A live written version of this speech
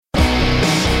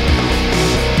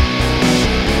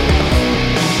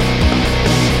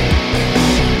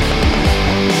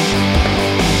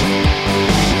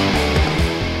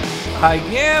I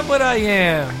am what I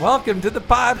am. Welcome to the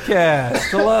podcast.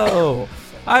 Hello.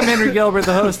 I'm Henry Gilbert,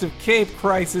 the host of Cape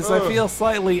Crisis. I feel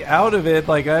slightly out of it,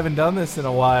 like I haven't done this in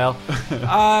a while.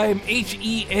 I'm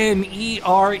HENEREYG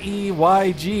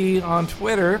on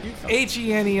Twitter.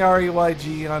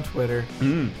 HENEREYG on Twitter.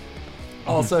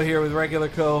 Also here with regular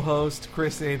co-host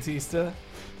Chris Antista.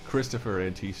 Christopher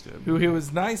Antista. Who he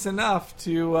was nice enough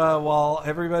to, while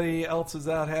everybody else was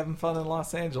out having fun in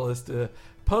Los Angeles, to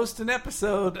post an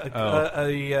episode,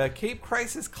 a Cape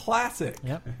Crisis classic.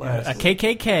 Yep. A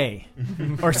KKK.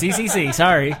 Or CCC,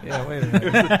 sorry. Yeah, wait a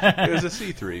minute. It was a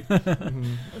C3. A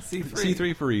C3.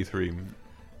 C3 for E3.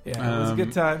 Yeah, it was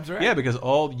good times, right? Yeah, because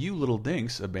all you little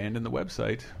dinks abandoned the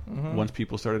website once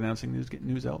people started announcing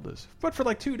new Zeldas. But for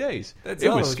like 2 days. That it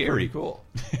Zelda was scary. pretty cool.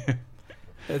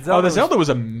 The Zelda was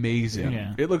amazing.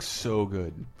 Yeah. It looks so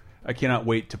good. I cannot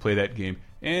wait to play that game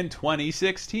in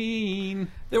 2016.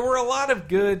 There were a lot of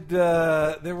good.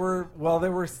 There were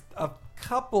a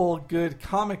couple good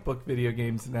comic book video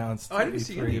games announced. Oh, I didn't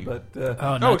see any. But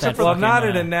Except well, not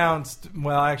announced.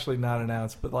 Well, actually, not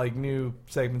announced, but like new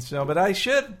segments. No, but I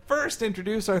should first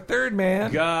introduce our third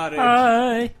man. Got it.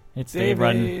 Hi. It's Dave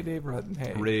Rudden. Dave Rudden.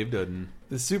 Hey, Rave Dudden.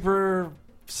 the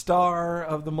superstar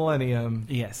of the millennium.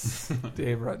 Yes.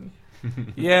 Dave Rudden.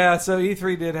 Yeah, so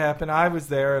E3 did happen. I was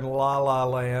there in La La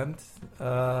Land.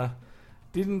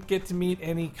 Didn't get to meet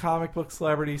any comic book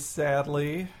celebrities,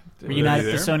 sadly. Were you not at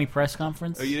the there? Sony press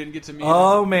conference? Oh, you didn't get to meet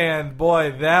Oh him? man,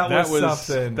 boy, that was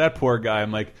something. That poor guy.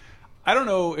 I'm like, I don't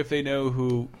know if they know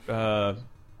who.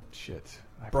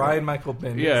 Brian Michael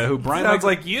Bendis. Yeah, who Brian Sounds Michael-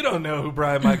 like you don't know who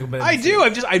Brian Michael Bendis I do.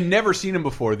 is. I've never seen him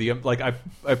before. I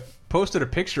posted a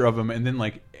picture of him, and then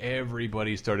like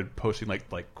everybody started posting like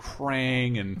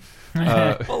Krang and.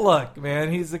 Well, look,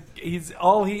 man,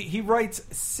 he writes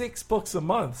 6 books a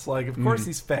month. Like, of course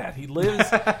he's fat. He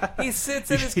sits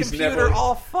at his He's computer never-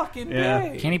 all fucking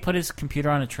day. Can he put his computer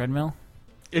on a treadmill?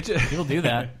 He'll do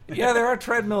that. Yeah, there are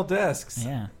treadmill desks.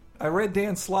 Yeah. I read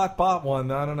Dan Slott bought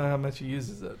one. I don't know how much he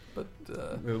uses it, but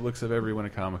The looks of everyone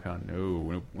at Comic-Con.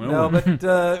 No.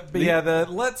 but yeah,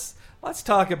 let's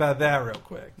talk about that real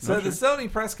quick. So the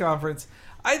Sony press conference,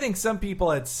 I think some people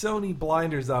had Sony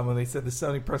blinders on when they said the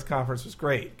Sony press conference was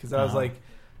great, because I was like,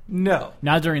 no,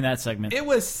 Not during that segment. it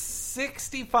was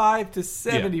 65 to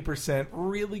 70%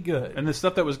 really good. And the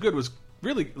stuff that was good was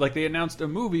really like they announced a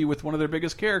movie with one of their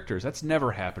biggest characters. That's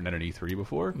never happened at an E3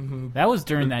 before. That was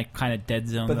during that kind of dead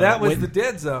zone. But though. that was When- the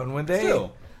dead zone when they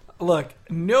Still. look.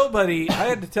 Nobody. I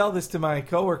had to tell this to my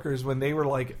coworkers when they were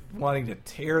like wanting to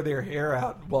tear their hair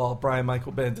out while Brian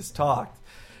Michael Bendis talked.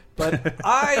 But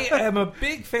I am a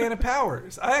big fan of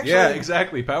Powers. I actually, Yeah,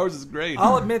 exactly. Powers is great.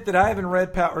 I'll admit that I haven't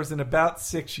read Powers in about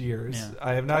 6 years. Yeah.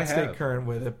 I have not stayed current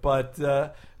with it, but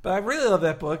I really love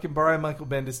that book and Brian Michael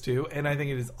Bendis too, and I think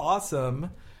it is awesome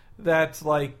that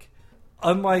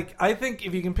unlike, I think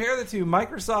if you compare the two,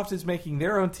 Microsoft is making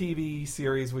their own TV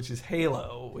series, which is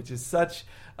Halo, which is such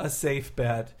a safe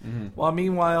bet, while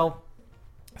meanwhile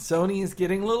Sony is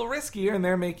getting a little riskier and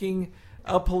they're making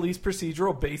a police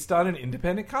procedural based on an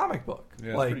independent comic book.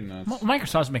 Yeah, it's pretty nuts.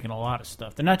 Microsoft's making a lot of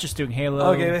stuff. They're not just doing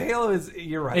Halo. Okay, the Halo is,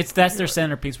 you're right. That's their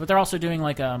centerpiece, but they're also doing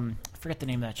like I forget the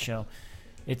name of that show.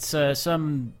 It's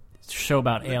some show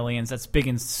about aliens that's big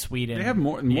in Sweden. They have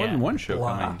more than one show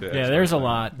coming. Yeah, there's a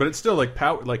lot. But it's still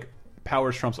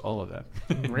Powers trumps all of that.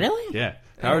 Really? Yeah,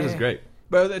 Powers is great.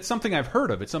 But it's something I've heard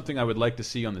of. It's something I would like to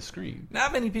see on the screen.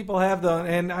 Not many people have though,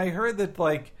 and I heard that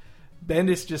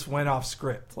Bendis just went off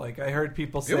script. Like I heard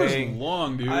people saying it was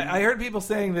long, dude. I heard people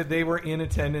saying that they were in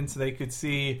attendance, they could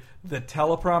see the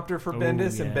teleprompter for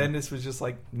Bendis, and yeah. Bendis was just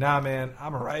like, "Nah, man,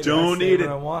 I'm a writer. Don't I say need what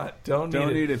it. I want. Don't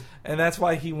need it." And that's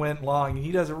why he went long.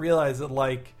 He doesn't realize that,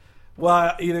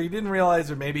 well, either he didn't realize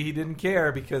or maybe he didn't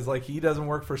care because he doesn't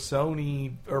work for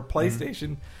Sony or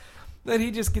PlayStation. That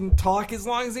he just can talk as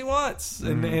long as he wants,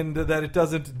 and that it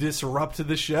doesn't disrupt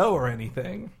the show or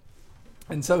anything.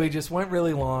 And so he just went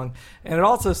really long. And it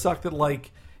also sucked that,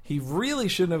 he really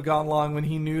shouldn't have gone long when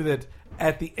he knew that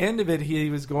at the end of it, he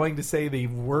was going to say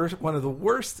one of the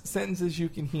worst sentences you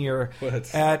can hear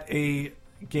at a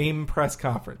game press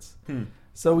conference.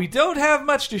 So we don't have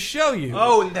much to show you.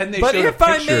 Oh, and then they but showed a if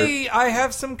I picture. may, I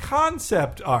have some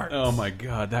concept art. Oh my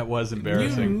god, that was You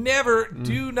embarrassing. never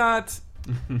do not.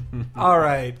 All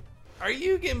right. Are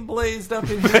you getting blazed up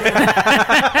in here?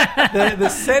 the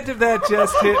scent of that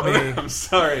just hit me. I'm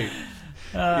sorry.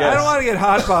 I don't want to get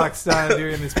hotboxed on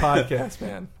during this podcast,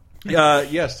 man.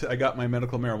 Yes, I got my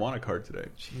medical marijuana card today.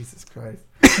 Jesus Christ.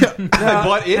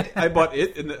 I bought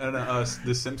it in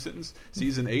The Simpsons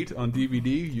season 8 on DVD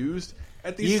used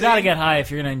at the You got to get high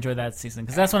if you're going to enjoy that season,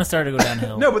 because that's when it started to go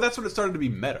downhill. No, but that's when it started to be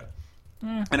meta.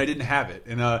 And I didn't have it,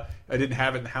 and I didn't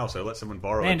have it in the house. I let someone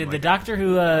borrow it. And did the doctor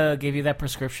who gave you that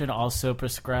prescription also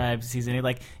prescribe season 8?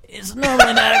 Like, it's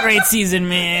normally not a great season,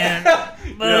 man.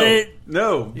 But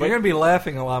no, You're going to be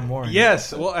laughing a lot more.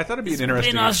 yes. Well, I thought it'd be an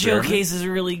interesting Spin-off experiment. Showcase is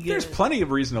really good. There's plenty of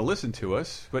reason to listen to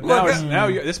us, but Look, this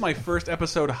is my first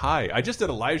episode high. I just did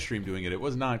a live stream doing it. It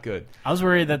was not good. I was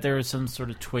worried that there was some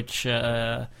sort of Twitch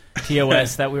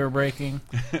TOS that we were breaking.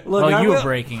 Look, Well, I you were will-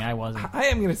 breaking. I wasn't. I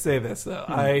am going to say this though.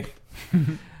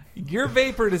 Your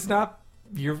vapor has not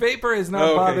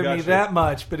Okay, bothered me gotcha. that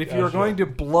much. But if you were Gotcha. going to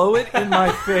blow it in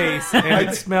my face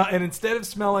and instead of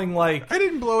smelling like I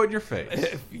didn't blow it in your face.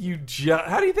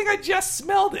 how do you think I just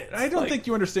smelled it? I don't think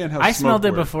you understand how I smoke smelled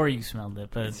it works. before you smelled it,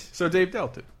 but So Dave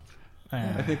dealt it. I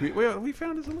uh, think we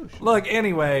found a solution. Look,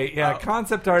 anyway,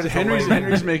 concept art is Henry's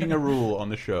hilarious. making a rule on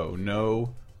the show: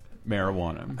 no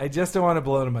marijuana. I just don't want to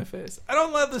blow it in my face. I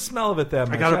don't love the smell of it that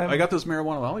much. I got those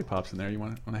marijuana lollipops in there. You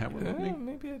want to have one with Yeah, me?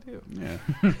 maybe I do.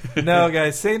 Yeah, No,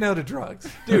 guys, say no to drugs.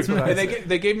 dude. That's what I And say.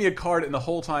 they gave me a card, and the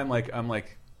whole time, I'm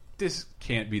like, this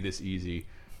can't be this easy.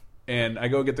 And I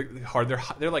go get the card.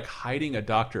 They're like hiding a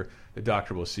doctor. The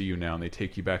doctor will see you now, and they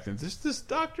take you back. And there's this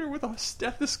doctor with a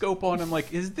stethoscope on. I'm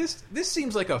like, is this? This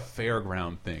seems like a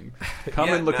fairground thing. Come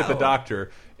Yeah, and look at the no.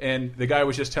 doctor. And the guy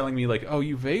was just telling me like, oh,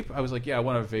 you vape? I was like, yeah, I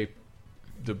want to vape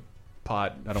the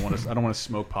pot. I don't want to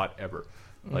smoke pot ever.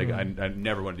 Like I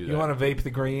never want to do that. You want to vape the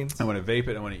greens? I want to vape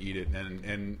it. I want to eat it.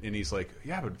 And he's like,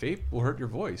 yeah, but vape will hurt your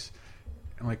voice.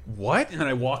 I'm like, what? And then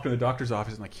I walked in the doctor's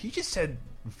office and like, he just said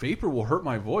vapor will hurt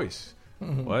my voice.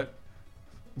 What?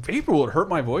 Vapor will hurt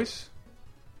my voice?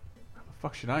 How the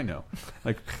fuck should I know?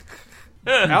 Like,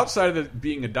 outside of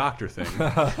being a doctor thing,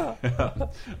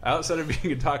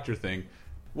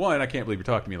 one, I can't believe you're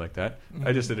talking to me like that.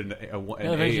 I just did an A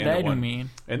and a 1. mean.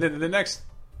 And then the next,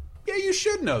 yeah, you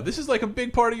should know. This is like a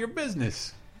big part of your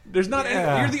business. There's not.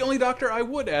 Yeah. You're the only doctor I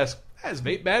would ask. Is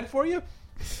vape bad for you?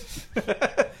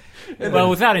 Well,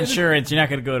 without insurance, you're not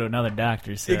going to go to another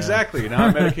doctor. So. Exactly. Now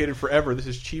I'm medicated forever. This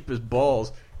is cheap as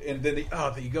balls. And then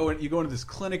you go into this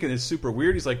clinic and it's super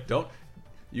weird. He's like,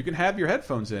 you can have your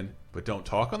headphones in, but don't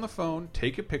talk on the phone.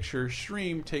 Take a picture,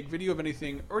 stream, take video of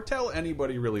anything, or tell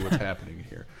anybody really what's happening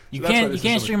here. You So that's why can't this is so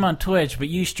much- stream on Twitch, but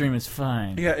you stream is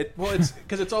fine. Yeah, it's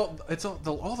because all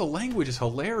the language is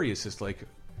hilarious. It's like,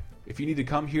 if you need to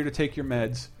come here to take your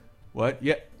meds, what?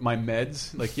 Yeah, my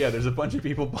meds. Like, yeah, there's a bunch of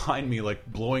people behind me like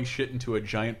blowing shit into a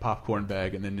giant popcorn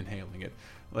bag and then inhaling it.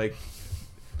 Like,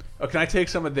 oh, can I take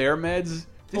some of their meds?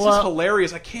 This is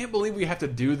hilarious. I can't believe we have to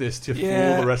do this to fool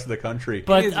the rest of the country.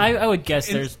 But I would guess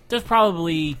there's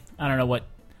probably, I don't know what.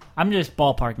 I'm just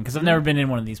ballparking because I've never been in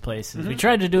one of these places. We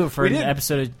tried to do it for an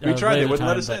episode. We tried. They Laser wouldn't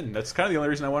let Time, us in. That's kind of the only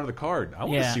reason I wanted the card. I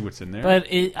want to see what's in there. But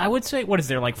I would say, what is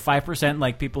there, like 5%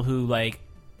 like people who like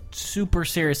super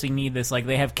seriously need this? Like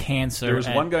they have cancer. There was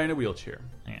one guy in a wheelchair.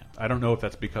 Yeah. I don't know if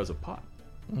that's because of pot.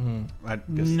 I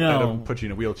guess No. that doesn't put you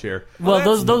in a wheelchair. Well,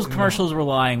 those commercials were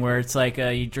lying, where it's like you're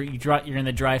in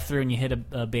the drive-thru and you hit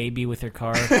a baby with your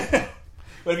car.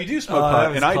 But if you do smoke that pot,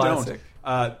 was and I classic.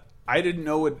 don't, I didn't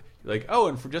know what. Like, oh,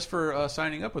 and for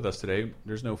signing up with us today,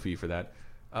 there's no fee for that.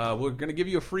 We're going to give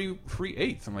you a free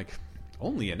eighth. I'm like,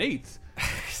 only an eighth?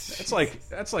 That's like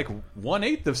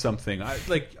 1/8 of something.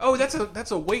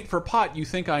 That's a weight for pot. You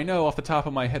think I know off the top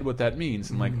of my head what that means?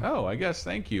 I'm like, oh, I guess.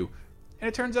 Thank you. And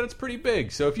it turns out it's pretty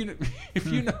big. So if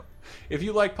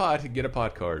you like pot, get a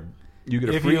pot card. You get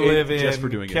a If free you live eighth just for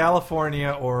in doing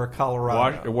California or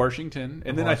Colorado, Washington,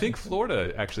 and then I think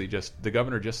Florida actually the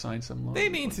governor just signed some law. they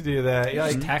need to do that. Yeah,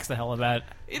 Just tax the hell out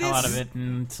is- of it,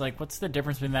 and it's like, what's the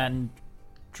difference between that and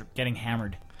getting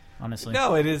hammered? Honestly,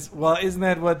 no, it is. Well, isn't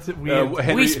that what we?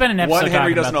 We spent an episode one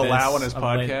Henry talking doesn't about allow this on his of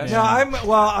late, podcast. yeah.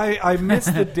 No, I miss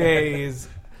the days.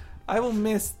 I will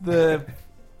miss the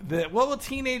what will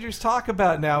teenagers talk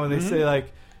about now when they say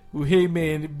like, well, "Hey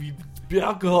man,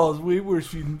 alcohol is way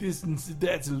worse than this, and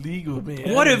that's illegal,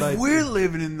 man." What if Like, we're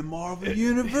living in the Marvel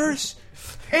universe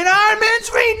and Iron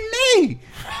Man's reading me?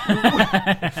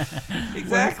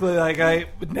 exactly like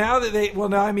now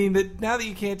that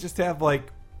you can't just have like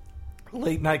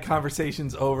late night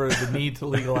conversations over the need to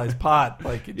legalize pot,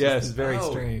 like it just is very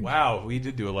strange. Wow, we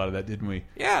did do a lot of that, didn't we?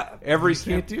 Yeah, Every you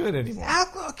can't do it anymore.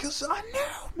 alcohol kills. I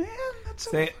know, man. That's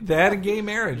That and gay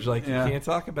marriage, like Yeah. you can't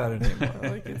talk about it anymore.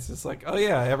 Like it's just like, oh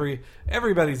yeah,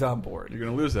 everybody's on board. You're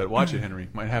gonna lose that. Watch it, Henry.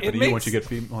 Might happen It to you makes- once you get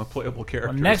female playable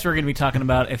characters. Well, next we're going to be talking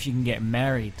about if you can get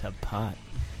married to pot.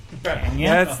 Can ya?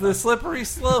 That's the slippery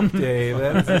slope, Dave.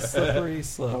 That is the slippery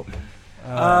slope.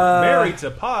 Married to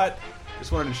pot.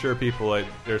 Just wanted to ensure people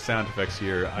their sound effects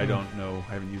here. I don't know.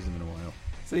 I haven't used them in a while.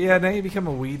 So yeah, now you become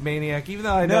a weed maniac. Even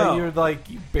though I know No. you're like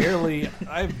you barely.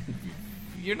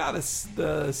 you're not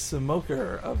the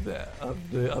smoker of the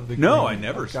No, green, I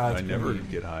never of God's I never green.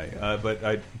 get high.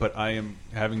 But I am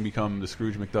having become the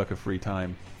Scrooge McDuck of free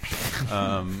time,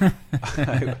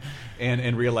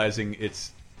 and realizing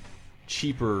it's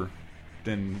cheaper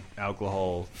than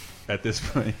alcohol at this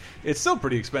point. It's still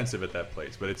pretty expensive at that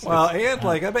place, but it's and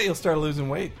like I bet you'll start losing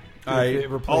weight. If it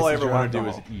replaces all I ever your want to do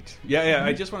is alcohol. eat. Yeah.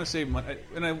 I just want to save money,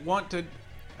 and I want to.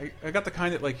 I got the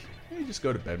kind that like, hey, just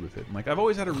go to bed with it. And, like I've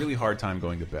always had a really hard time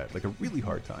going to bed, like a really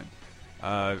hard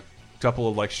time. Couple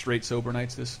of like straight sober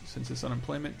nights since this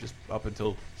unemployment, just up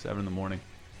until 7 in the morning.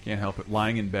 Can't help it.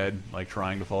 Lying in bed, like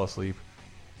trying to fall asleep.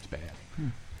 It's bad.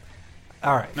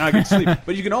 All right. Now I can sleep,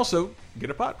 but you can also get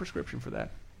a pot prescription for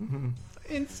that.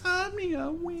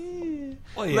 Insomnia.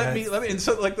 Well, yeah, Let me. And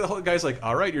so like the whole guy's like,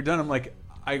 all right, you're done. I'm like,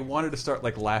 I wanted to start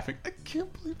like laughing. I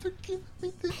can't believe they're giving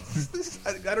me this.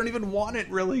 I don't even want it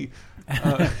really.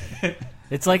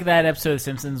 It's like that episode of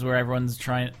Simpsons where everyone's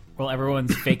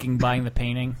faking buying the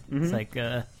painting. It's like,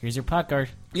 here's your pot card.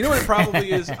 You know what it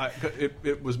probably is?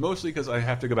 It was mostly because I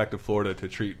have to go back to Florida to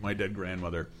treat my dead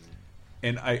grandmother,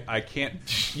 and I can't.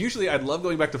 Usually, I'd love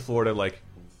going back to Florida. Like,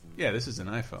 yeah, this is an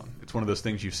iPhone. It's one of those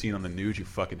things you've seen on the news. You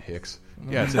fucking hicks.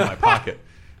 Yeah, it's in my pocket.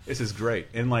 This is great.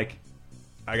 And like,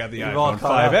 I got the You've all iPhone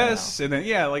caught up 5S, and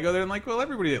then like go there and like, well,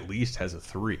 everybody at least has a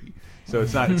 3, so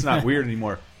it's not weird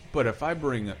anymore. But if I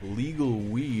bring legal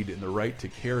weed and the right to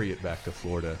carry it back to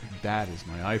Florida, that is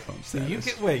my iPhone So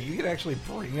status. you could actually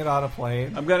bring it on a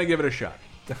plane. I'm gonna give it a shot.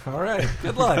 All right.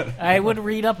 Good luck. I would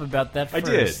read up about that first. I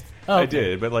did. Oh, I okay.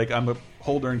 did. But like, I'm a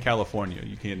holder in California.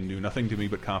 You can do nothing to me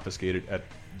but confiscate it at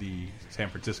the San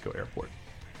Francisco airport.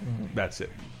 That's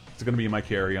it. It's going to be in my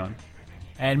carry-on.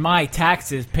 And my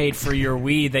taxes paid for your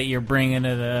weed that you're bringing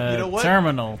to the You know what?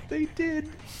 terminal. They did.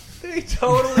 They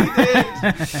totally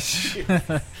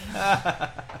did.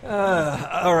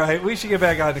 All right. We should get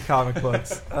back on to comic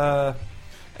books.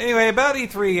 Anyway, about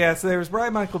E3, yes, there was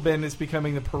Brian Michael Bendis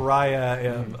becoming the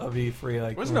pariah of E3.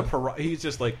 Like, Wasn't a pariah. He's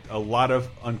just like a lot of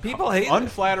People hate it.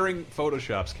 unflattering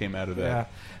photoshops came out of that. Yeah,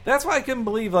 that's why I couldn't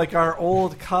believe like our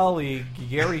old colleague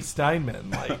Gary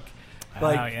Steinman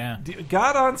yeah.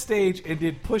 got on stage and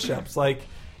did push-ups. Like,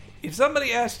 if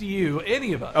somebody asked you,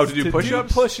 any of us, to do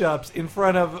push-ups? push-ups in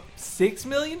front of 6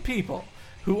 million people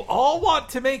who all want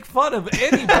to make fun of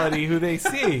anybody who they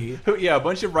see. Yeah, a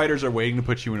bunch of writers are waiting to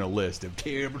put you in a list of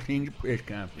terrible things to press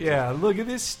conference. Yeah, look at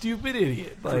this stupid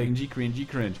idiot. Like,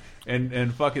 Cringy.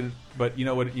 And fucking, but you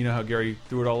know what? You know how Gary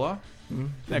threw it all off?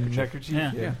 neckerchief.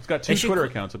 Yeah. Yeah, he's got 2 They should- Twitter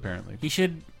accounts apparently. He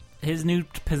should. His new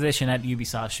position at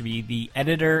Ubisoft should be the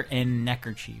editor in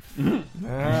neckerchief.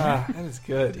 Ah, that is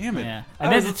good. Damn it! Yeah, I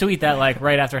meant to tweet that like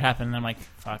right after it happened, and I'm like,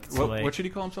 "Fuck, it's too late." What should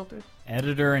he call himself, Dave?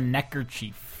 Editor in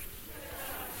neckerchief.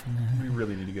 We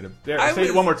really need to get a. There, I say it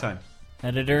was- one more time.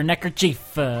 Editor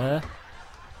neckerchief. They love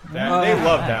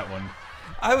that one.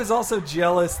 I was also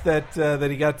jealous that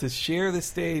that he got to share the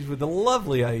stage with the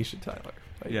lovely Aisha Tyler.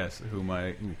 Like, Yes,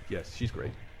 yes, she's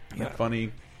great. Yeah.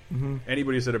 Funny.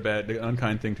 Anybody who said a bad,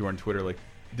 unkind thing to her on Twitter, like,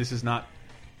 this is not.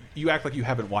 You act like you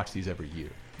haven't watched these every year.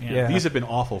 Yeah. These have been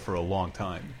awful for a long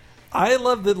time. I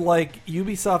love that, like,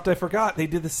 Ubisoft, I forgot, they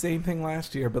did the same thing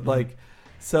last year, but, like,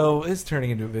 so it's turning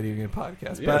into a video game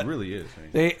podcast. Yeah, but it really is.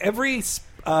 they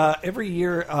every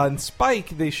year on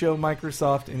Spike, they show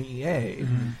Microsoft and EA,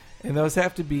 and those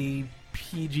have to be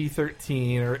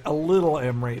PG-13 or a little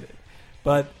M-rated.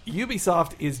 But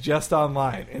Ubisoft is just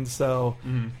online, and so,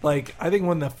 like, I think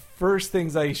one of the first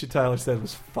things Aisha Tyler said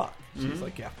was "fuck." She was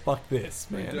like, "Yeah, fuck this,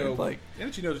 man." So, And, like,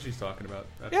 and she knows what she's talking about.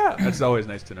 Yeah. That's always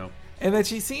nice to know. and that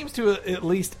she seems to at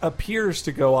least appears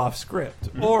to go off script,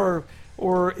 or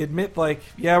admit like,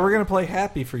 "Yeah, we're gonna play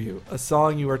Happy for You, a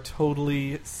song you are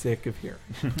totally sick of hearing.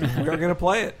 We're gonna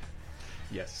play it."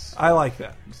 Yes. I like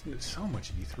that. So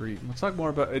much E3. Let's talk more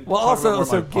about it. Well, talk about also, more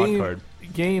so about my pod card.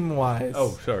 game wise.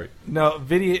 Oh, sorry. No,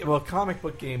 video. Well, comic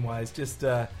book game wise, just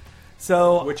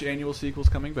so. Which annual sequel's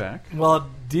coming back? Well,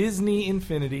 Disney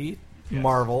Infinity, Yes.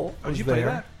 Marvel. Oh, did was you play there.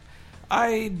 that?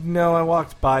 I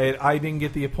walked by it. I didn't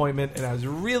get the appointment, and I was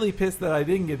really pissed that I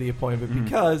didn't get the appointment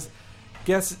because,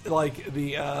 guess like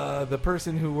the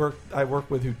person I work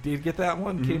with who did get that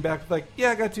one came back with like,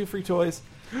 yeah, I got 2 free toys.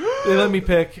 They let me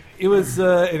pick. It was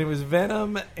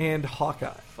Venom and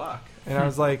Hawkeye. Fuck. And I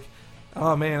was like,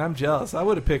 oh, man, I'm jealous. I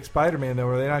would have picked Spider-Man, though.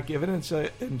 Were they not giving it?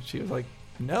 And she was like,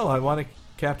 no, I wanted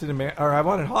Captain America, or I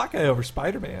wanted Hawkeye over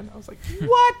Spider-Man. I was like,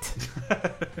 what?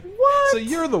 What? So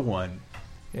you're the one.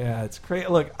 Yeah, it's crazy.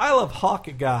 Look, I love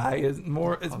Hawkeye as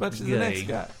much as the next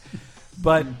guy.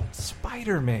 But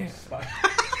Spider-Man.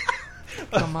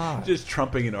 Come on. Just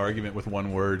trumping an argument with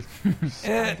one word.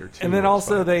 And then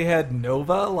also they had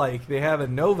Nova. Like, they have a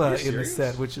Nova in the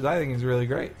set, which I think is really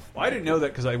great. Well, I didn't know that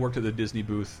because I worked at the Disney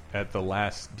booth at the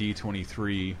last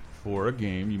D23 for a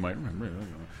game. You might remember.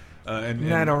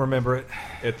 And I don't remember it.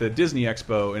 At the Disney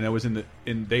Expo, and I was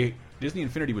Disney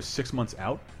Infinity was 6 months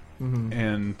out,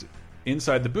 and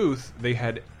inside the booth they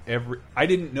had I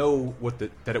didn't know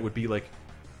that it would be like.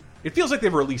 It feels like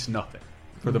they've released nothing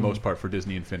for the most part for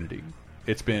Disney Infinity.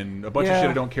 It's been a bunch of shit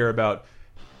I don't care about,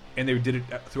 and they did it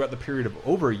throughout the period of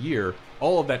over a year.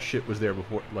 All of that shit was there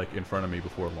before, like in front of me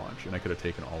before launch, and I could have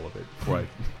taken all of it before I.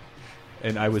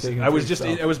 And I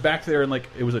was back there, and like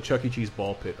it was a Chuck E. Cheese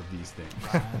ball pit of these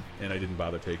things, and I didn't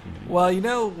bother taking any. Well, you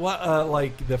know what?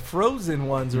 Like the Frozen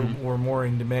ones were more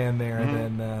in demand there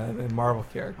than Marvel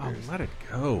characters. Oh, let it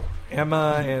go.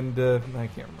 Emma and I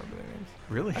can't remember their names.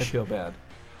 Really? I feel bad.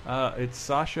 It's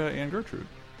Sasha and Gertrude.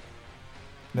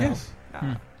 No. Yes.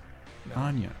 No.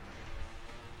 Anya.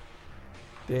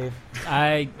 Dave.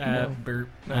 I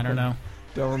don't know.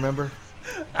 Don't remember.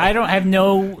 I don't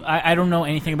know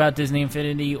anything about Disney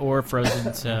Infinity or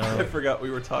Frozen, so I forgot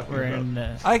we were talking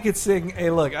about. I could sing.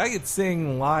 Hey, look, I could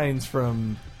sing lines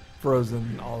from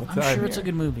Frozen all the time. I'm sure it's a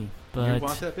good movie, but You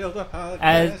want to build a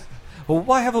podcast? Well,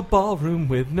 why have a ballroom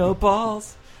with no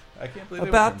balls? I can't believe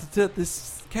About to set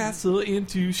this castle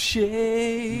into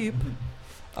shape.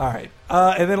 All right,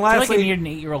 and then I feel like I lastly, need an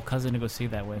 8-year-old cousin to go see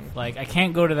that with. Like, I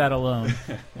can't go to that alone.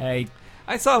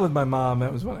 I saw it with my mom.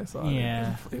 That was when I saw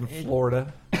it in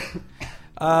Florida.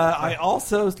 I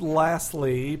also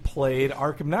lastly played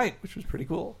Arkham Knight, which was pretty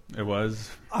cool. It was.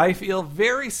 I feel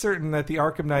very certain that the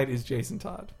Arkham Knight is Jason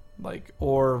Todd.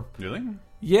 Really?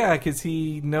 Yeah, because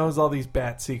he knows all these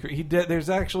bat secrets. There's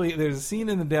a scene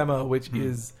in the demo which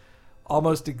is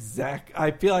almost exact.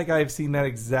 I feel like I've seen that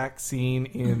exact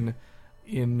scene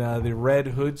in the Red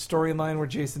Hood storyline where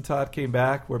Jason Todd came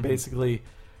back, where basically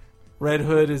Red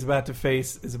Hood is about to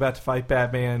fight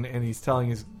Batman, and he's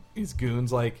telling his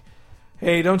goons like,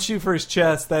 "Hey, don't shoot for his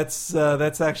chest.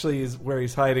 That's actually where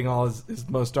he's hiding all his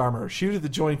most armor. Shoot at the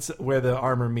joints where the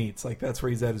armor meets. Like that's where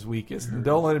he's at his weakest. And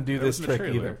don't let him do this trick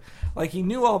either." Like he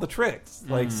knew all the tricks.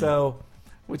 Like so,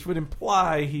 which would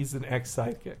imply he's an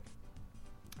ex-sidekick.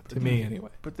 To me, anyway.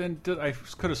 But then I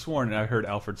could have sworn I heard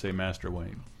Alfred say Master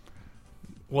Wayne.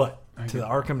 What? To the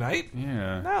Arkham Knight?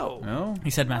 Yeah. No. He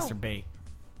said Master Bait.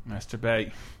 Master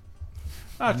Bait.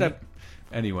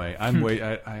 Anyway, I'm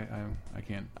I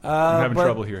can't. I'm having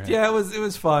trouble here. Yeah, it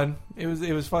was fun. It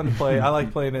was fun to play. I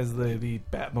like playing as the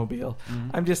Batmobile.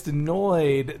 I'm just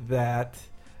annoyed that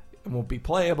it won't be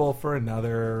playable for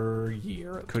another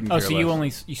year. Couldn't care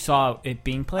less. You saw it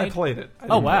being played? I played it.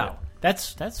 Oh wow,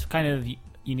 that's kind of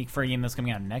unique for a game that's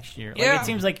coming out next year. Like, it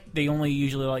seems like they only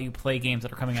usually let you play games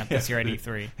that are coming out this year at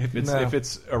E3. If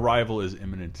its arrival is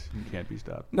imminent, it can't be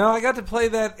stopped. No, I got to play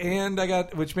that, and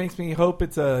which makes me hope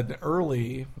it's an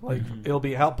early, it'll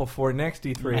be out before next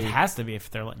E3. It has to be if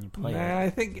they're letting you play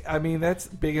it. I mean that's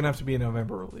big enough to be a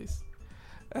November release.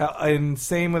 And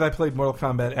same with I played Mortal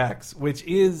Kombat X, which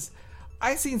is.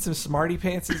 I seen some smarty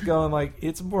pantses going like,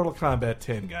 it's Mortal Kombat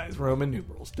 10, guys. Roman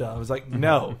numerals. Duh. I was like,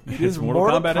 no. It is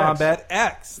Mortal Kombat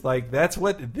X. Like, that's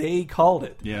what they called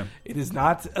it. Yeah. It is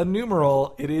not a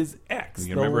numeral. It is X.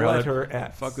 You the remember letter how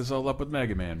X. Fuck us all up with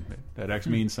Mega Man. That X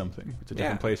means something. It's a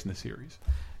different place in the series.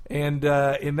 And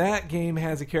in that game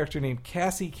has a character named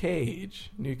Cassie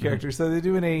Cage. New character. So they're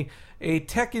doing a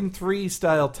Tekken 3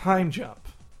 style time jump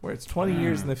where it's 20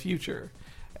 years in the future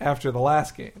after the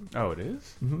last game. Oh, it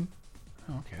is? Mm-hmm.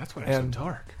 Okay, that's why it's so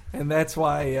dark. And that's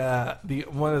why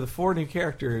one of the 4 new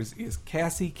characters is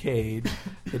Cassie Cage,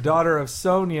 the daughter of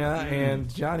Sonya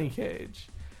and Johnny Cage,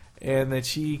 and that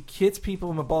she hits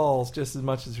people in the balls just as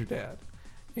much as her dad,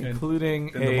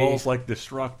 including and the balls like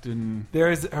destruct and.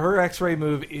 Her X-ray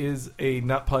move is a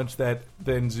nut punch that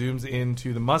then zooms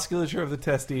into the musculature of the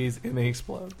testes and they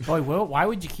explode. Boy, well, why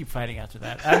would you keep fighting after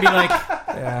that? I'd be like,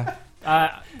 yeah.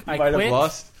 I might quit. Have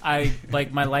lost.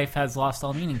 My life has lost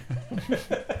all meaning.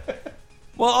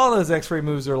 Well, all those X-ray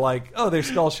moves are like, oh, their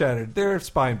skull shattered, their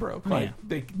spine broke. Like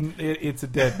it's a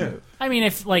dead move. I mean,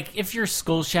 if your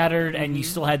skull shattered and you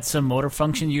still had some motor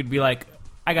function, you'd be like,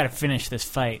 I got to finish this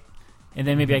fight, and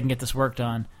then maybe I can get this worked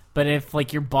on. But if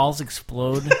like your balls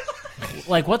explode,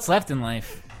 like what's left in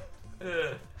life?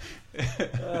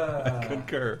 I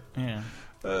concur. Yeah.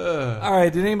 All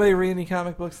right. Did anybody read any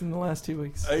comic books in the last 2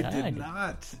 weeks? I did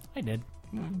not. I did.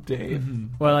 Dave.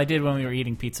 Well, I did when we were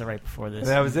eating pizza right before this. And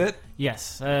that was it?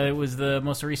 Yes. It was the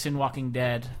most recent Walking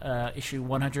Dead, issue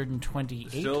 128.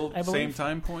 Still I believe. same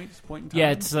time point in time. Yeah,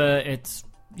 it's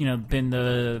been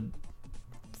the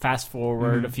fast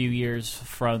forward a few years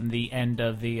from the end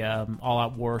of the All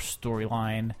Out War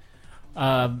storyline.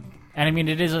 And I mean,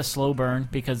 it is a slow burn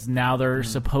because now they're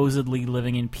supposedly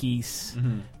living in peace,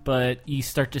 but you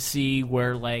start to see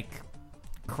where like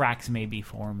cracks may be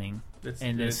forming,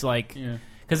 it's like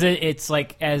because it's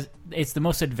like as it's the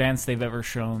most advanced they've ever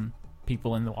shown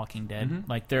people in The Walking Dead.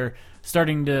 Like they're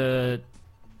starting to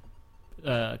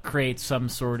create some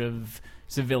sort of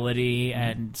civility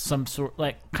and some sort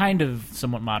like kind of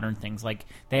somewhat modern things. Like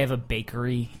they have a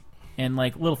bakery and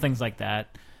like little things like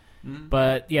that.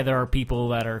 But yeah, there are people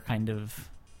that are kind of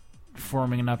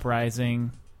forming an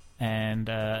uprising, and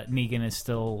Negan is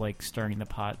still like stirring the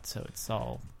pot, so it's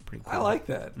all pretty cool. I like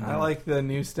that. I like the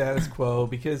new status quo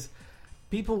because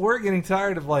people were getting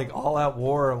tired of like All Out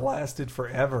War lasted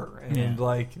forever, and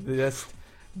like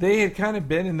they had kind of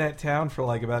been in that town for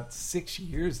like about 6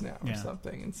 years now or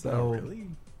something, and so really?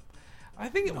 I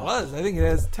think it was. I think it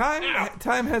has time.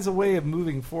 Time has a way of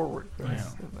moving forward.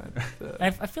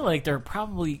 I feel like there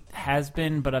probably has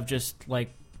been, but I've just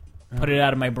like put it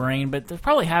out of my brain. But there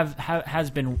probably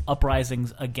has been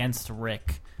uprisings against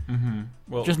Rick.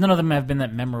 Well, just none of them have been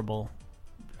that memorable.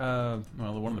 Well,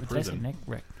 the one in the Did I say prison. Nick?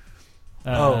 Rick.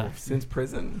 Since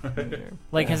prison.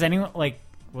 Like, has anyone like?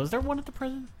 Was there one at the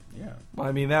prison? Yeah. Well,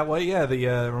 I mean that way. Yeah. The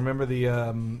remember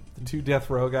the two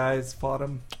death row guys fought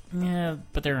him. Yeah,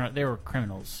 but they were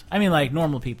criminals. I mean, like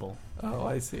normal people. Oh,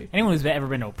 I see. Anyone who's ever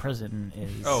been to a prison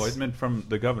is. Oh, it meant from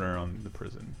the governor on the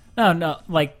prison. No,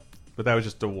 like. But that was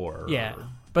just a war. Yeah,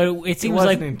 but it seems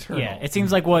wasn't like internal. Yeah, it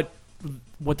seems like what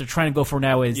they're trying to go for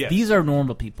now is these are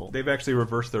normal people. They've actually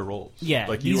reversed their roles. Yeah,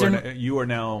 like these you are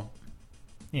now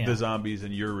Yeah. the zombies,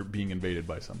 and you're being invaded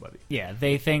by somebody. Yeah,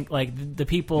 they think like the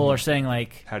people are saying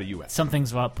like, How do you act?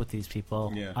 something's up with these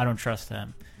people. Yeah. I don't trust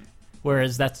them.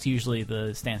 Whereas that's usually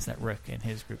the stance that Rick and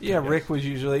his group. Yeah, take. Rick was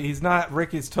usually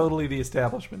Rick is totally the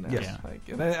establishment now. Yes. Yeah. Like,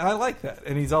 and I like that.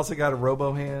 And he's also got a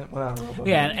robo hand. Well, not a robo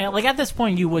Yeah, hand. and like at this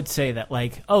point, you would say that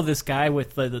like, oh, this guy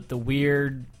with the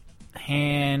weird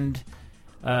hand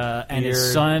and his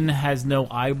Beard. son has no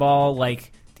eyeball.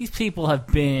 Like these people have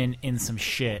been in some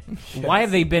shit. Yes. Why have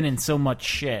they been in so much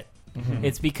shit?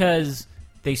 It's because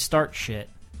they start shit,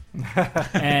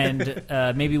 and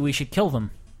maybe we should kill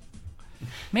them.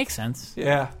 Makes sense.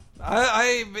 Yeah,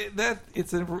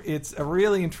 it's a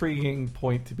really intriguing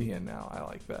point to be in now. I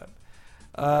like that.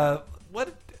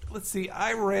 Let's see.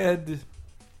 I read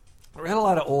a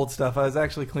lot of old stuff. I was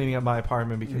actually cleaning up my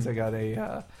apartment because I got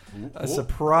a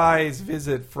surprise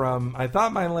visit from. I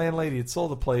thought my landlady had sold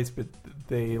the place, but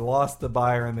they lost the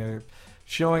buyer and they're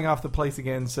showing off the place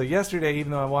again. So yesterday,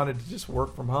 even though I wanted to just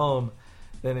work from home,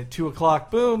 then at 2:00,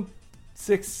 boom.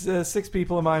 Six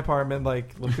people in my apartment,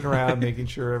 like looking around, making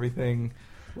sure everything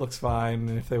looks fine,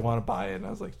 and if they want to buy it. And I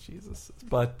was like, Jesus.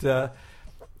 But so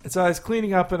I was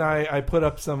cleaning up, and I put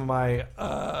up some of my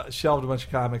shelved a bunch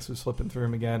of comics. Was flipping through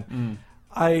them again.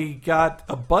 I got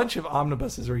a bunch of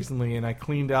omnibuses recently, and I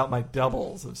cleaned out my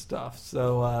doubles of stuff.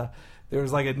 So there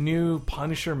was like a new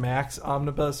Punisher Max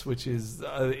omnibus, which is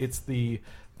it's the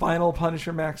final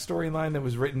Punisher Max storyline that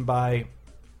was written by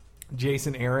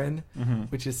Jason Aaron,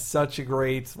 which is such a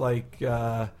great like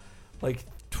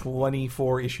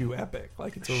 24 issue epic.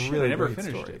 Like it's a Shit, really I never great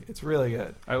finished story. it. It's really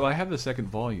good. I have the second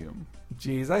volume.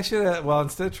 Jeez, I should have. Well,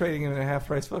 instead of trading it in half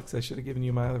price books, I should have given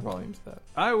you my other volumes. Of that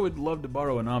I would love to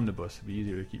borrow an omnibus. It'd be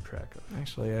easier to keep track of.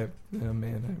 actually, I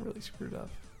really screwed up.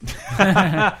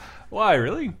 Why,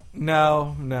 really?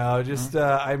 No, just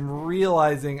I'm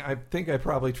realizing. I think I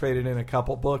probably traded in a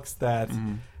couple books that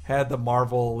had the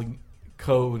Marvel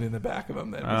code in the back of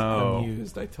them that was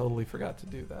unused. I totally forgot to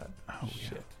do that. Oh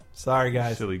shit! Sorry,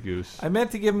 guys. Silly goose. I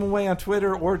meant to give them away on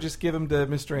Twitter or just give them to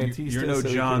Mr. Antista. You're no so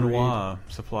he John could read. Wah,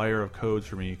 supplier of codes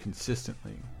for me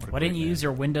consistently. Why didn't you use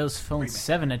your Windows Phone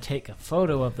 7 to take a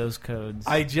photo of those codes?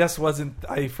 I just wasn't.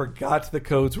 I forgot the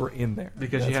codes were in there.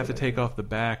 Because you have to take off the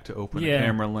back to open Yeah. a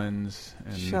camera lens.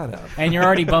 And Shut up. And you're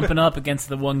already bumping up against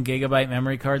the 1 gigabyte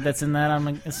memory card that's in that,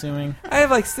 I'm assuming. I have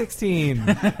like 16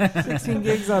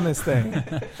 gigs on this thing.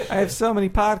 I have so many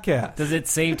podcasts. Does it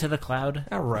save to the cloud?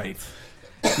 All right.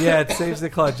 Yeah, it saves the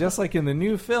cloud, just like in the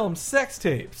new film Sex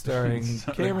Tape, starring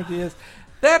Cameron Diaz.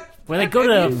 Where they go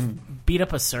to beat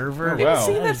up a server? Oh, Have you wow.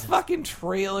 seen that fucking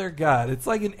trailer? God, it's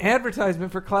like an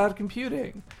advertisement for cloud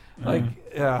computing. Like,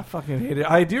 yeah, I fucking hate it.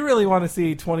 I do really want to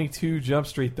see 22 Jump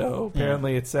Street, though.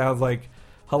 Apparently, it sounds like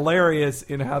hilarious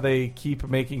in how they keep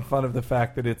making fun of the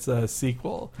fact that it's a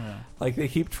sequel. Yeah. Like, they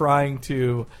keep trying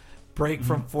to break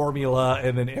from formula,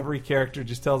 and then every character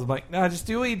just tells them, like, no, just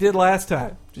do what you did last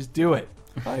time. Just do it.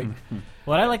 Like,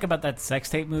 What I like about that sex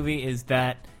tape movie is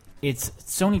that it's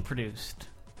Sony produced.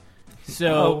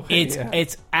 So yeah.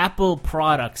 it's Apple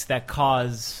products that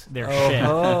cause their shit.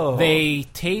 Oh. They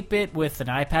tape it with an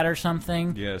iPad or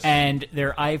something, Yes. and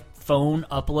their iPhone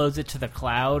uploads it to the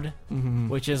cloud,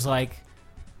 which is like,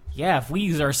 yeah, if we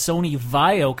use our Sony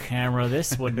Vaio camera,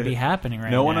 this wouldn't be happening right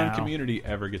now. No one on Community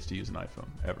ever gets to use an iPhone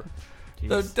ever.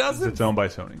 So Jeez. doesn't It's owned by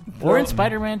Sony Or in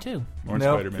Spider-Man too. or in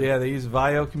Nope. Spider-Man. Yeah, they use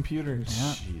Vaio computers.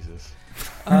 Jesus.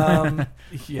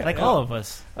 Yeah. Like all of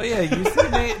us. Oh yeah,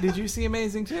 did you see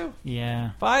Amazing too?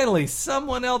 Yeah. Finally,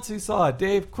 someone else who saw it.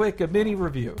 Dave, quick, a mini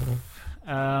review.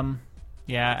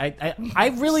 Yeah, I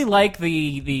really like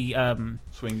the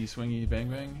Swingy, bang,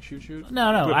 bang, shoot, shoot.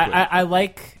 No, Quick. I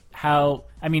like how,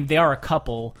 I mean, they are a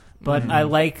couple, but I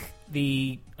like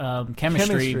the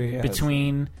chemistry yes.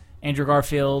 between Andrew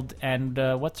Garfield and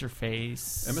what's her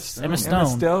face? Emma Stone. Emma Stone. Emma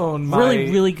Stone,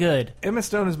 Really good. Emma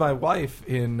Stone is my wife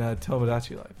in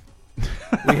Tomodachi Life.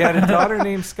 We had a daughter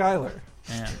named Skylar.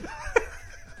 Yeah.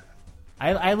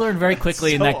 I learned very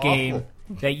quickly in So that game awful.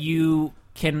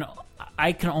 that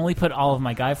I can only put all of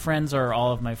my guy friends or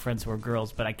all of my friends who are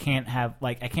girls, but I can't have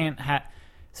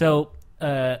so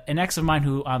an ex of mine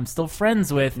who I'm still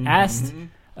friends with asked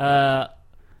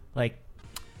like,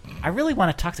 I really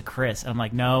want to talk to Chris. I'm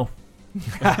like, no.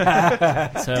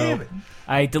 So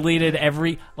I deleted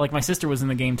my sister was in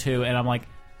the game too, and I'm like,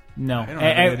 no. I don't have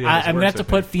any idea how this I'm going to works, have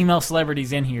to I put female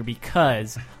celebrities in here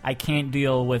because I can't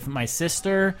deal with my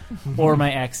sister or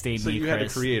my ex dating So you Chris. had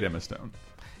to create Emma Stone.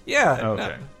 Yeah.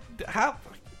 Okay. How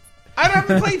I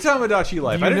haven't played Tomodachi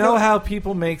Life. you I didn't know how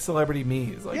people make celebrity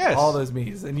me's, like Yes. all those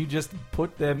me's, and you just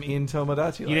put them in Tomodachi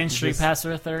Life. You didn't street just- pass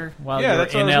with her while Yeah, you were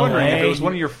that's what in I was wondering. If LA. it was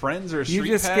one of your friends or a You street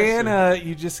just pass scan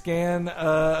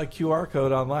or- a QR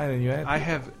code online, and you had.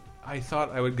 I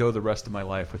thought I would go the rest of my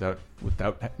life without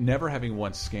never having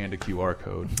once scanned a QR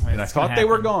code, and I It's thought gonna they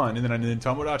were happen. gone. And then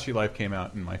Tomodachi Life came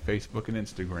out, and my Facebook and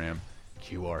Instagram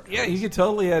QR codes. Yeah, you could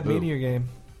totally add me Boom. to your game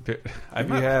I'm if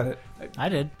you not, had it. I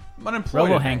did. I'm unemployed.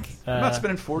 Robo Hank, I'm not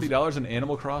spending $40 on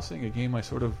Animal Crossing, a game I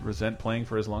sort of resent playing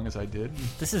for as long as I did.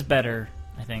 This is better,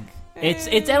 I think. It's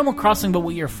Animal Crossing, but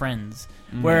with your friends,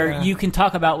 where Yeah. you can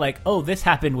talk about like, oh, this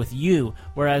happened with you.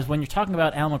 Whereas when you're talking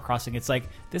about Animal Crossing, it's like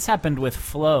this happened with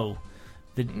Flo,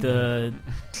 the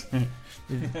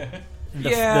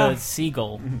Yeah.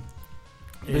 seagull.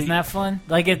 Isn't that fun?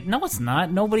 Like, no, it's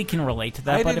not. Nobody can relate to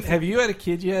that. But Have you had a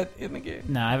kid yet in the game?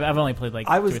 no, I've only played like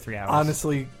I 2 was or 3 hours.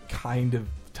 honestly kind of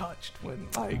touched when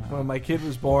my kid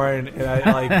was born, and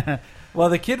I like. Well,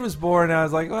 the kid was born, and I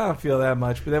was like, well, I don't feel that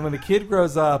much. But then when the kid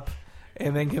grows up,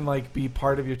 and then can like be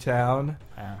part of your town,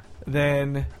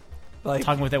 then like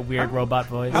talking with that weird robot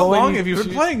voice. How Well, when long you- have you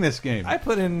been playing this game? I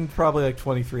put in probably like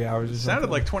 23 hours. Or It something. sounded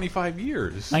like 25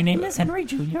 years. My name is Henry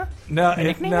Jr. No, My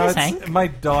nickname no, is it's Hank. my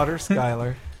daughter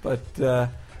Skylar.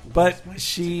 But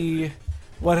she,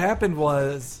 what happened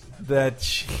was that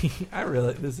she,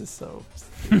 this is so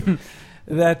stupid.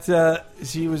 That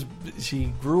she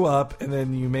grew up, and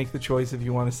then you make the choice if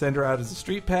you want to send her out as a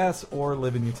street pass or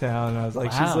live in your town. And I was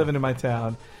like, she's Wow. living in my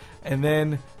town. And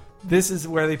then this is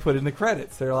where they put in the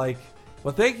credits. They're like,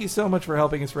 well, thank you so much for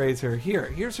helping us raise her.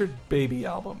 Here's her baby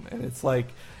album, and it's like,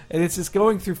 and it's just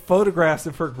going through photographs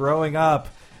of her growing up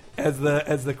as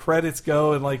the credits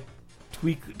go, and like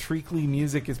treacly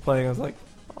music is playing. I was like,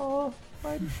 oh,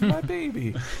 my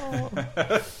baby. Oh.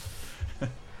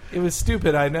 It was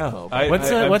stupid, I know. I'm what's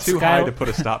too high Skylar- to put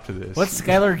a stop to this. What's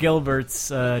Skylar Gilbert's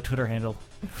Twitter handle?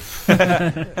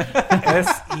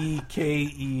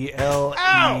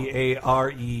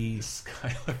 SEKELEARE.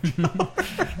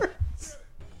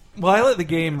 Well, I let the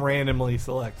game randomly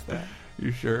select that.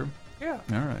 You sure? Yeah.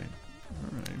 All right.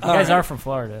 You guys are from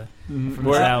Florida. From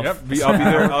the South. Yep, I'll be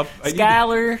there. I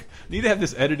Skylar. need to have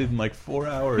this edited in like 4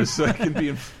 hours so I can be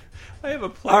in. I have a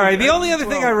plan. All right. The only other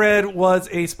thing I read was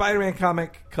a Spider-Man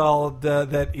comic called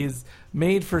that is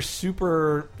made for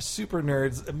super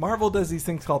nerds. Marvel does these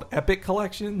things called Epic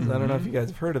Collections. I don't know if you guys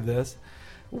have heard of this,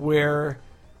 where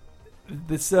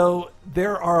so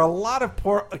there are a lot of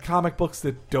comic books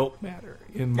that don't matter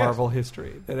in Marvel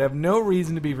history that have no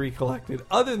reason to be recollected,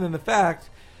 other than the fact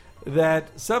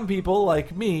that some people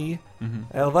like me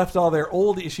have left all their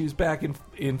old issues back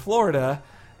in Florida,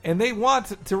 and they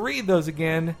want to read those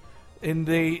again. And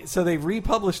they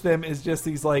republish them as just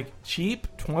these like cheap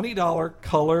 $20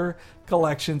 color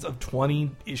collections of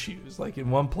 20 issues, like in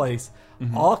one place,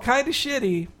 all kind of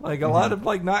shitty, like a lot of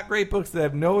like not great books that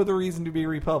have no other reason to be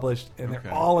republished, and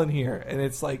they're all in here. And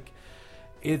it's like,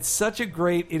 it's such a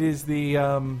great. It is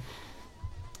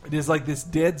like this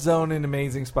dead zone in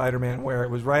Amazing Spider-Man, where it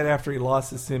was right after he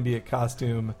lost his symbiote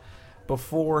costume,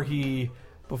 before he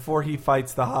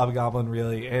fights the Hobgoblin,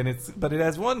 really. And but it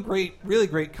has one really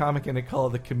great comic in it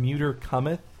called The Commuter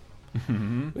Cometh,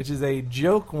 which is a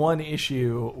joke one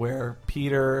issue where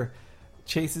Peter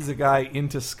chases a guy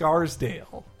into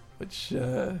Scarsdale, which,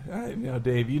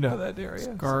 Dave, you know that area.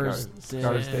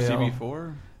 Scarsdale.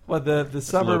 CB4? Well, the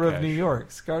suburb of Locash. New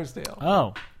York, Scarsdale.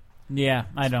 Oh, yeah.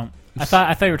 I don't. I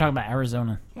thought you were talking about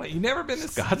Arizona. What, you never been to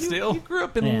Scottsdale? You grew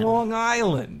up in Yeah. Long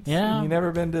Island. Yeah. And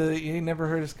you ain't never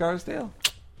heard of Scarsdale?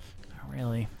 Not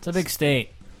really. It's a big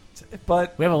state.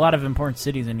 But We have a lot of important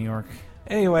cities in New York.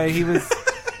 anyway,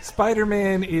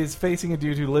 Spider-Man is facing a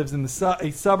dude who lives in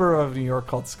a suburb of New York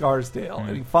called Scarsdale,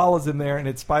 and he follows him there, and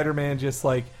it's Spider-Man just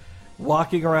like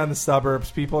walking around the suburbs.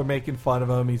 People are making fun of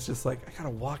him. He's just like, I gotta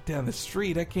walk down the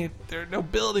street. I can't. There are no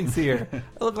buildings here. I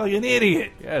look like an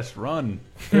idiot. Yes, run.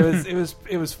 It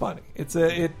was funny.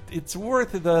 It's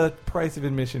worth the price of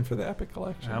admission for the Epic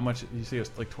Collection. How much? You say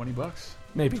it's like $20?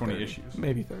 Maybe 20 30. issues.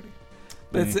 Maybe 30.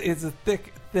 But it's a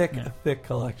thick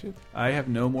collection. I have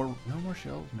no more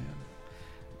shelves, man.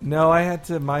 No, I had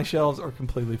to. My shelves are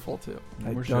completely full too. No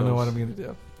I more don't know what shelves. I'm going to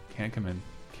do. Can't come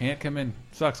in.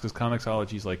 Sucks because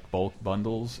Comixology's like bulk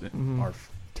bundles Mm-hmm. are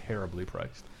terribly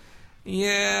priced.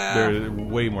 Yeah, They're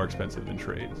way more expensive than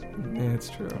trades yeah, it's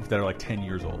true. that are like 10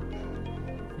 years old.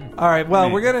 All right, well,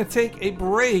 Man. we're going to take a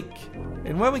break,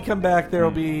 and when we come back, there will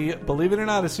be, believe it or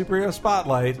not, a superhero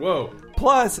spotlight, Whoa.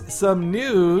 plus some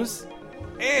news,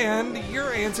 and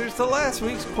your answers to last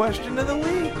week's question of the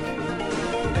week.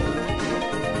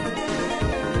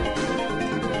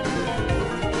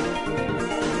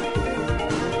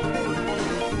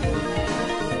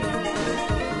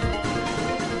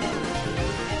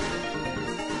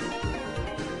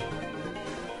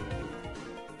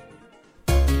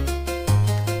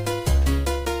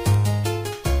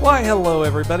 Why, hello,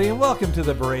 everybody, and welcome to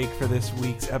the break for this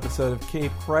week's episode of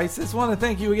Cape Crisis. I want to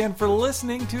thank you again for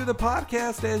listening to the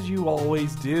podcast, as you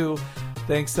always do.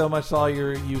 Thanks so much to all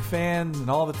you fans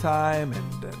and all the time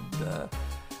and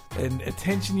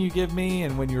attention you give me.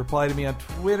 And when you reply to me on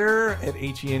Twitter at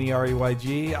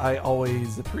HENEREYG, I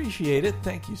always appreciate it.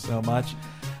 Thank you so much.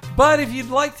 But if you'd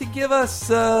like to give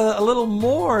us a little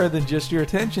more than just your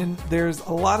attention, there's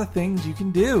a lot of things you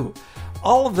can do.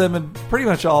 All of them, and pretty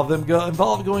much all of them,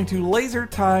 involve going to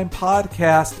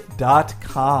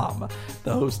lasertimepodcast.com,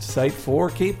 the host site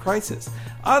for Cape Crisis.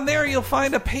 On there, you'll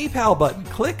find a PayPal button.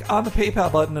 Click on the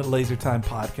PayPal button at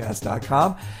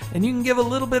lasertimepodcast.com, and you can give a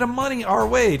little bit of money our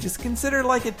way. Just consider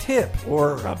like a tip,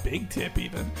 or a big tip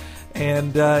even.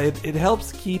 And it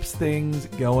helps keeps things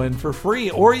going for free.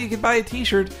 Or you can buy a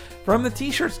t-shirt from the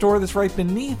t-shirt store that's right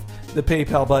beneath the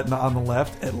PayPal button on the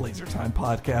left at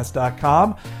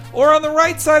lasertimepodcast.com. Or on the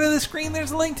right side of the screen,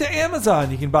 there's a link to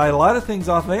Amazon. You can buy a lot of things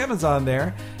off of Amazon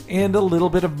there, and a little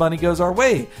bit of money goes our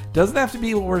way. Doesn't have to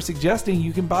be what we're suggesting.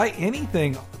 You can buy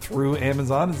anything through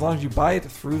Amazon as long as you buy it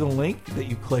through the link that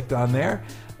you clicked on there.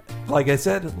 Like I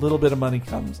said, a little bit of money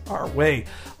comes our way.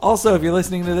 Also, if you're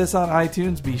listening to this on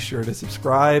iTunes, be sure to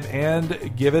subscribe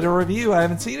and give it a review. I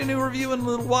haven't seen a new review in a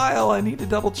little while. I need to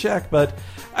double check, but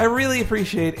I really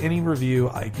appreciate any review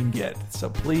I can get. So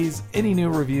please, any new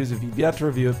reviews, if you've yet to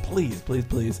review it,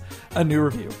 please, a new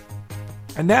review.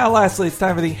 And now, lastly, it's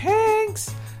time for the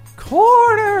Hank's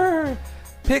Corner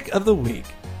pick of the week.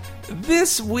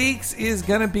 This week's is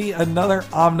going to be another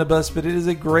omnibus, but it is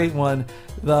a great one.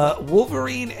 The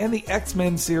Wolverine and the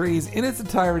X-Men series in its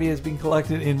entirety has been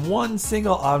collected in one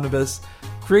single omnibus,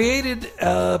 created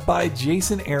by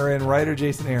Jason Aaron, writer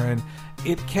Jason Aaron.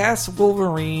 It casts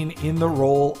Wolverine in the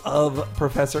role of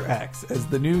Professor X as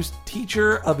the new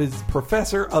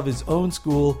professor of his own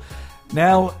school.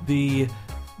 Now the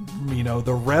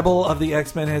rebel of the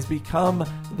X-Men has become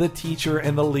the teacher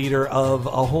and the leader of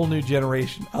a whole new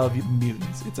generation of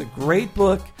mutants. It's a great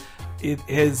book. It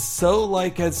has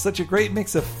such a great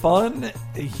mix of fun,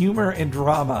 humor, and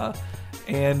drama.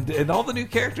 And all the new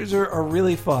characters are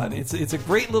really fun. It's a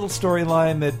great little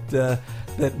storyline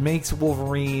that makes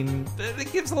Wolverine.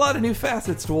 It gives a lot of new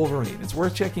facets to Wolverine. It's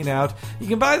worth checking out. You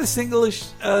can buy the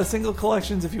single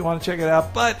collections if you want to check it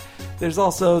out, but there's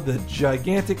also the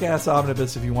gigantic ass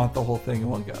omnibus if you want the whole thing in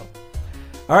one go.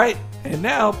 All right, and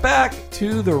now back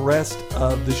to the rest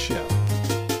of the show.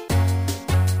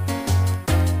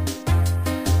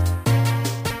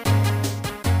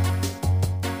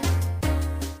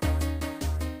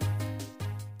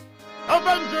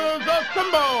 Avengers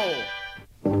Assemble!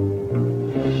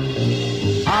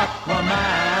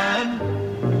 Aquaman!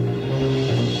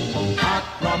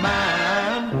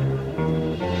 Aquaman!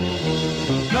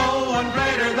 No one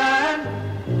greater than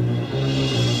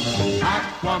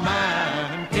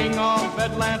Aquaman! King of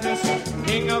Atlantis,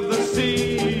 king of the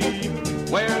sea.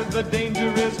 Where the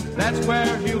danger is, that's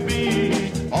where he'll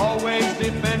be. Always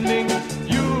defending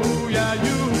you, yeah,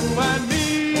 you and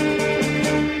me.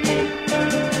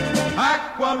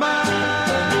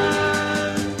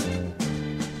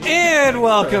 And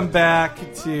welcome back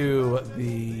to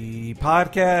the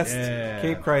podcast,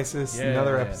 Cape Crisis,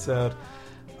 another episode.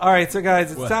 All right, so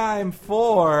guys, it's time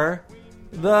for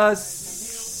the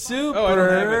super... Oh, I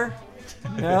don't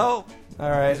have No?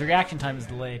 All right. His reaction time is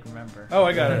delayed, remember. Oh,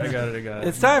 I got it.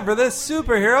 It's time for the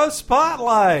superhero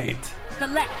spotlight.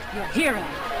 Select your hero.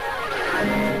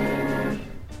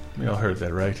 We all heard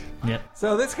that, right? Yep.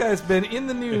 So this guy's been in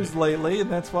the news lately, and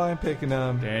that's why I'm picking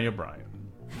him. Daniel Bryan.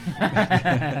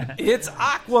 It's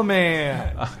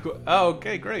Aquaman. Oh,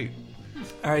 okay, great.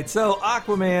 All right, so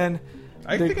Aquaman...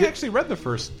 I think I actually read the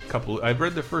first couple. I've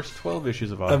read the first 12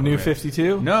 issues of Aquaman. Of New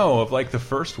 52? No, of like the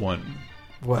first one.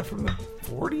 What, from the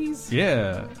 40s?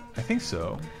 Yeah, I think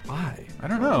so. Why? I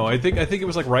don't know. I think it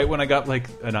was like right when I got like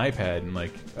an iPad and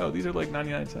like, oh, these are like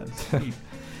 99 cents. Neat.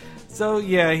 So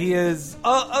yeah, he is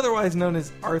otherwise known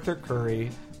as Arthur Curry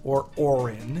or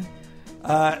Orin.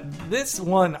 This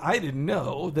one I didn't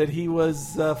know that he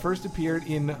was first appeared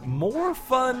in More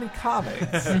Fun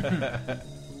Comics.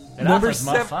 It offers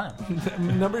more fun.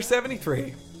 Number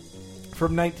 73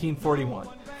 from 1941.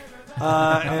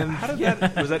 And How did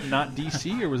that? Was that not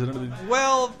DC or was it another?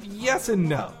 well, yes and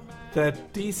no.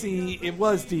 That DC, it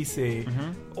was DC,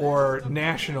 or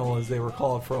National as they were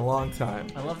called for a long time.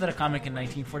 I love that a comic in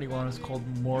 1941 was called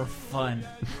More Fun.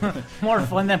 More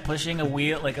fun than pushing a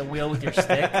wheel with your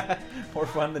stick. More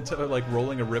fun than like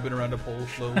rolling a ribbon around a pole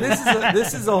slowly.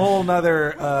 This is a whole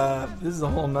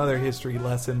nother history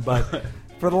lesson. But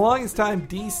for the longest time,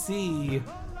 DC,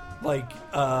 like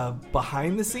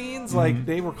behind the scenes, like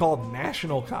they were called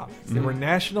National Comics. They were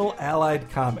National Allied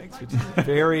Comics, which is a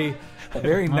very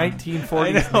 1940s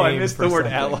I know. I name missed for the word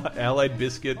something. Allied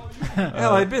Biscuit.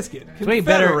 Allied Biscuit. way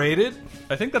better. Confederated.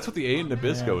 I think that's what the A in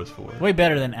Nabisco is for. Way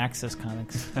better than Access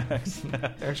Comics.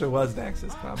 Actually, was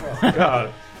Naxos Comics.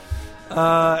 God.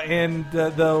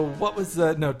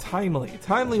 Timely.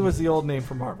 Timely was the old name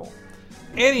for Marvel.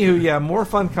 Anywho, yeah, More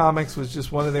Fun Comics was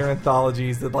just one of their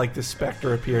anthologies that like the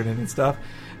Spectre appeared in and stuff.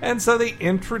 And so they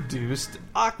introduced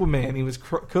Aquaman. He was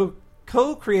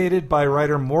co-created by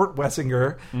writer Mort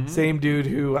Wessinger, same dude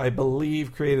who I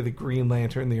believe created the Green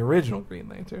Lantern, the original Green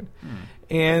Lantern.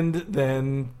 And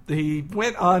then he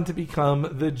went on to become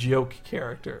the joke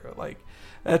character. Like,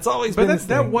 that's always been his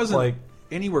that thing. wasn't like,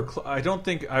 anywhere. I don't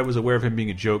think I was aware of him being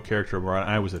a joke character when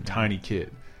I was a tiny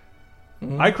kid.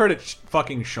 I credit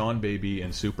fucking Sean Baby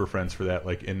and Super Friends for that,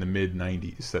 like in the mid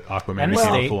 '90s, that Aquaman And became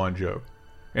State. a full-on joke.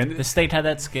 And The State had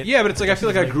that skit. yeah, but it's like I feel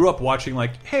like I grew up watching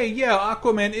like, hey, yeah,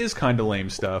 Aquaman is kind of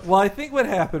lame stuff. well, I think what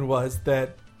happened was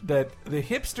that the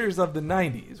hipsters of the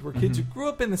 90s were kids who grew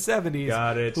up in the 70s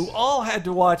Got it. who all had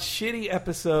to watch shitty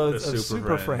episodes The of Super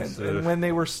Super Friends. Friends. And when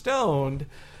they were stoned,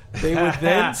 they would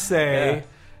then say,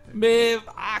 man,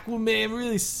 Aquaman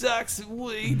really sucks.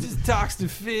 He just talks to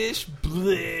fish.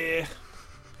 Bleh.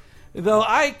 Though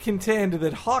I contend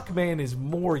that Hawkman is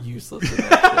more useless than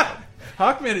that.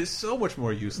 Hawkman is so much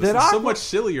more useless. That It's so Aqua- much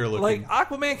sillier looking. Like,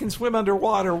 Aquaman can swim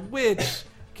underwater, which...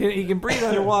 he can breathe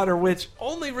underwater, which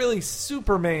only really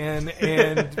Superman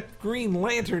and Green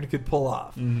Lantern could pull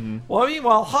off. Well,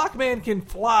 meanwhile, Hawkman can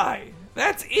fly.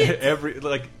 That's it.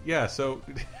 So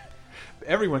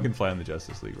everyone can fly in the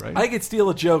Justice League, right? I could steal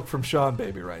a joke from Sean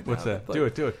Baby right now. What's that?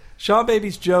 Like, Do it. Sean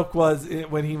Baby's joke was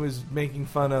when he was making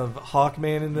fun of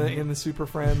Hawkman in the Super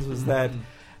Friends was that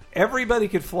everybody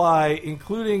could fly,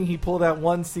 including he pulled out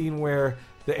one scene where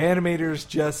the animators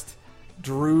just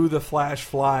drew the Flash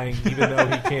flying, even though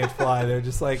he can't fly. They're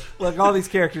just like, look, all these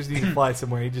characters need to fly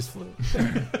somewhere. He just flew.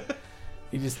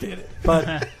 He just did it.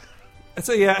 But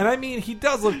so yeah, and I mean, he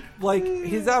does look like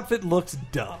his outfit looks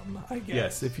dumb. I guess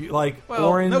Yes. if you like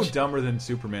orange, no orange, dumber than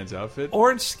Superman's outfit.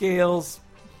 orange scales,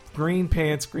 green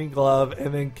pants, green glove,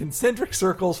 and then concentric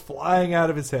circles flying out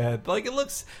of his head. Like it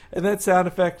looks, and that sound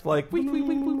effect, like week, week, week,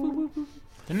 week, week, week, week.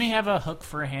 Didn't he have a hook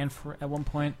for a hand at one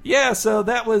point? Yeah, so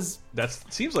that was That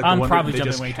seems like I'm the one probably that they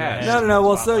jumping just way too cast. ahead. no.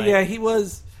 Well, so Spotlight. yeah, he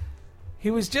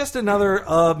was just another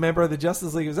member of the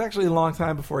Justice League. It was actually a long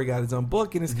time before he got his own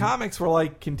book, and his comics were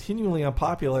like continually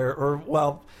unpopular, or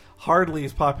well, hardly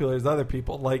as popular as other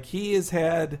people. Like he has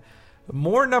had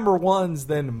more number ones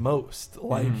than most.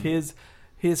 Like his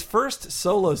first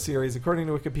solo series, according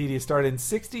to Wikipedia, started in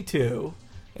 '62,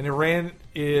 and it ran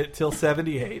till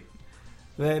 '78.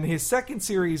 Then his second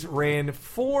series ran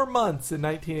 4 months in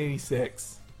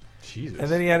 1986. Jesus. And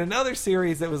then he had another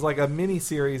series that was like a mini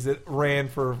series that ran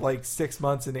for like 6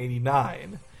 months in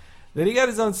 '89. Then he got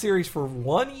his own series for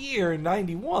 1 year in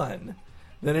 '91.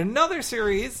 Then another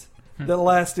series that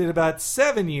lasted about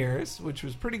 7 years, which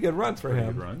was pretty good run for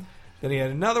him. Good run. Then he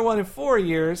had another one in 4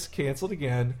 years, canceled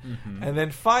again. And then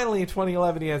finally in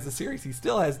 2011 he has the series he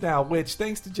still has now, which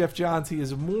thanks to Jeff Johns, he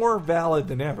is more valid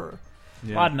than ever.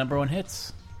 A lot of #1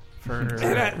 hits for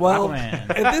Aquaman.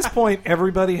 At this point,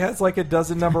 everybody has like a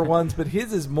dozen #1s, but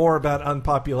his is more about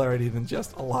unpopularity than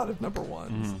just a lot of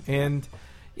 #1s. And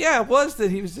yeah, it was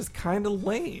that he was just kind of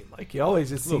lame. Like he always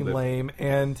just seemed lame,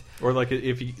 and or like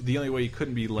the only way he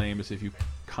couldn't be lame is if you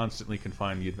constantly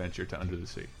confine the adventure to Under the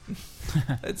Sea.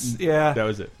 That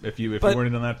was it. If you weren't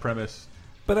in on that premise.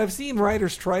 But I've seen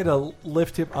writers try to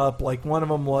lift him up. Like one of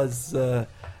them was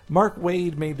Mark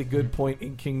Waid made the good point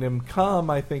in Kingdom Come.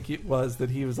 I think it was that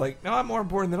he was like, "No, I'm more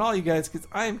important than all you guys because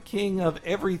I'm king of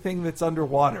everything that's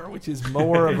underwater, which is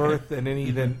more of Earth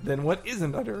than what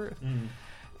isn't under Earth."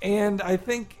 And I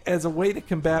think as a way to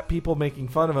combat people making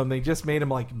fun of him, they just made him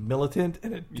like militant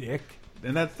and a dick.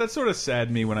 And that sort of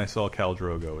saddened me when I saw Khal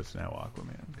Drogo is now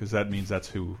Aquaman, because that means that's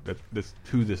who this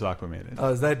Aquaman is. Oh,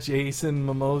 is that Jason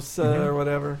Momoa or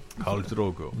whatever? Khal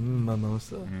Drogo.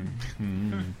 Mimosa.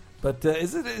 But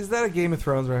is that a Game of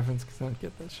Thrones reference? Because I don't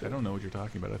get that shit. I don't know what you're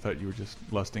talking about. I thought you were just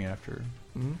lusting after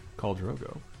Khal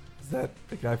Drogo. Is that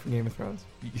the guy from Game of Thrones?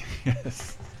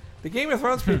 Yes. The Game of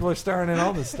Thrones people are starring in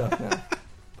all this stuff now.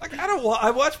 Like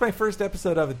I watched my first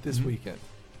episode of it this weekend.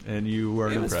 And you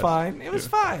weren't impressed. It was fine. It was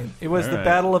fine. It was the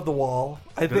Battle of the Wall.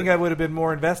 I think I would have been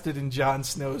more invested in Jon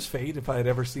Snow's fate if I had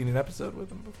ever seen an episode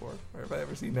with him before, or if I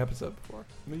ever seen an episode before.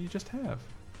 Well, you just have.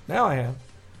 Now I have.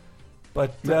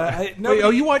 But Wait,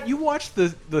 you watched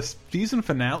the season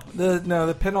finale?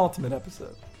 The penultimate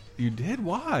episode. You did?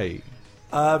 Why?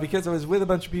 Because I was with a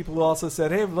bunch of people who also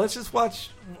said, "Hey, let's just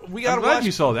watch. We got to watch." I'm glad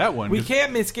you saw that one. We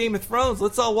can't miss Game of Thrones.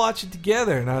 Let's all watch it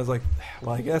together. And I was like,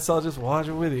 "Well, I guess I'll just watch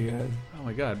it with you guys." Oh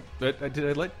my god! Did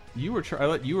I let you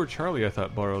or Charlie? I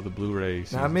thought borrow the Blu-ray.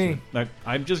 Not me.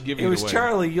 I'm just giving it away. It was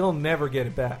Charlie. You'll never get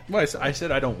it back. Well, I said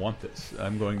I don't want this.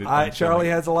 I'm going to. Charlie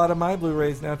has a lot of my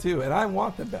Blu-rays now too, and I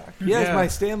want them back. He has my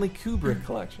Stanley Kubrick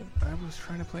collection. I was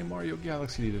trying to play Mario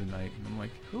Galaxy the other night, and I'm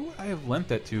like, who would I have lent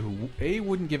that to? Who A,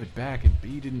 wouldn't give it back, and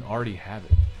B, didn't already have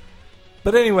it.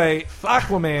 But anyway,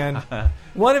 Aquaman.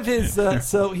 One of his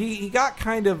so he got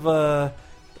kind of.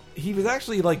 He was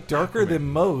actually like darker than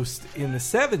most in the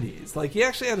 70s. Like he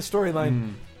actually had a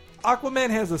storyline. Aquaman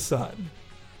has a son.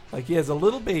 Like he has a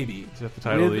little baby. Is that the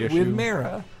title of the issue? With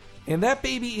Mera, and that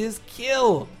baby is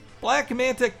killed. Black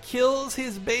Manta kills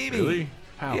his baby. Really?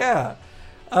 How?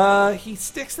 Yeah. He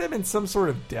sticks them in some sort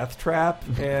of death trap,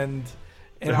 and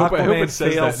I hope Aquaman it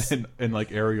says fails. that in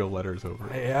like Arial letters over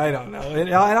it. I don't know. And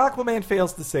Aquaman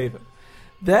fails to save him.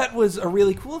 That was a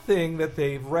really cool thing that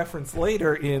they've referenced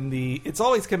later in the... It's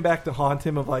always come back to haunt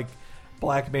him of, like,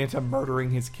 Black Manta murdering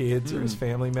his kids or his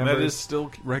family members. That is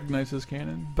still recognized as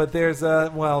canon? But there's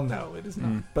well, no, it is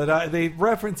not. But they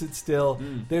reference it still.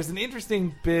 There's an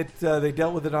interesting bit, they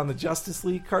dealt with it on the Justice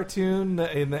League cartoon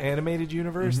in the animated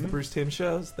universe, the Bruce Timm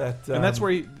shows. And that's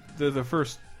where the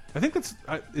first... I think that's...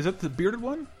 is that the bearded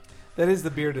one? That is the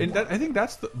bearded one. I think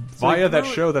that's the... Via that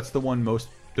show, that's the one most...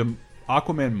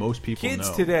 Aquaman most people kids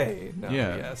know. Today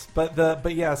yes,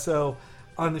 but yeah, so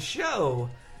on the show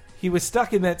he was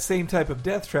stuck in that same type of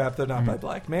death trap, though not by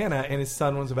Black Manta, and his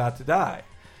son was about to die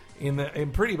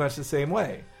in pretty much the same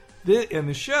way. In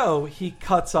the show he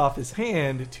cuts off his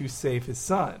hand to save his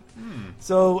son,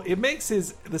 so it makes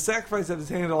the sacrifice of his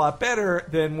hand a lot better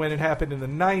than when it happened in the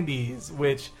 90s,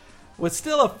 which was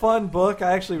still a fun book.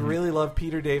 I actually really love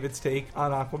Peter David's take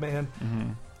on Aquaman.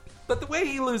 But the way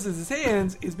he loses his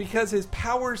hands is because his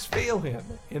powers fail him,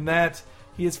 in that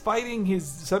he is fighting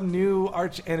some new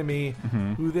arch enemy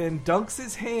who then dunks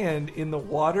his hand in the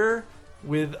water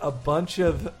with a bunch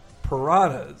of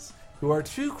piranhas who are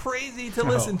too crazy to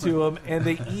listen to him, and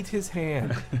they eat his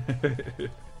hand.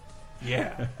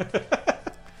 Yeah.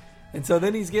 And so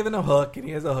then he's given a hook, and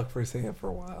he has a hook for his hand for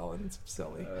a while, and it's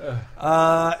silly.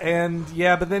 But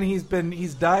then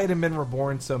he's died and been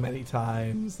reborn so many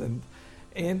times,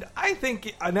 and I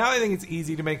think it's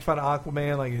easy to make fun of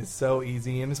Aquaman. Like it's so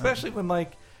easy, and especially when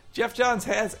like Jeff Johns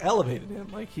has elevated him.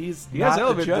 Like he has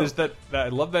elevated. There's that I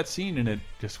love that scene in it,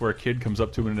 just where a kid comes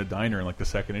up to him in a diner in like the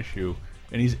second issue,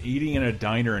 and he's eating in a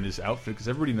diner in his outfit because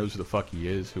everybody knows who the fuck he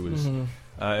is. And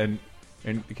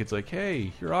the kid's like,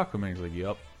 "Hey, you're Aquaman." He's like,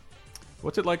 "Yep."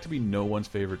 What's it like to be no one's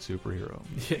favorite superhero?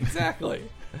 Yeah, exactly.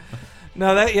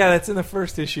 No, that's in the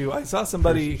first issue. I saw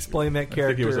somebody explain that character. I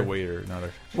think he was a waiter, not a...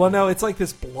 Well, no, it's like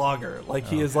this blogger. Like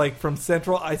he is like from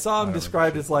Central. I saw him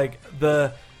described as like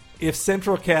if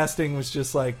Central Casting was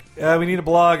just like, we need a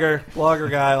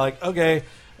blogger guy. Like, okay,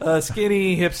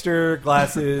 skinny, hipster,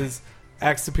 glasses,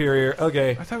 acts superior.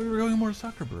 Okay. I thought we were going more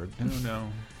Zuckerberg. No.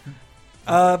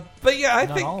 But yeah, I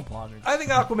think all bloggers. I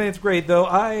think Aquaman's great, though.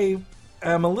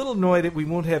 am a little annoyed that we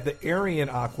won't have the Aryan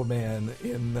Aquaman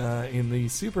in the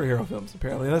superhero films,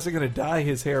 apparently, unless they're going to dye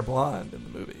his hair blonde in the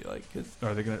movie. Like,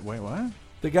 Are they going to... Wait, what?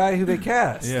 the guy who they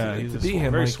cast he's to a be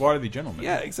him. very like, swarthy gentleman.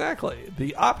 Yeah, exactly.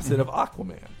 The opposite of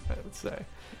Aquaman, I would say.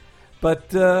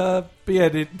 But yeah,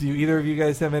 do either of you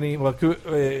guys have any... Well,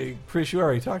 Chris, you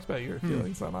already talked about your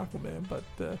feelings on Aquaman,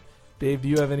 but Dave, do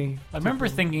you have any... I remember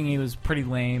thinking he was pretty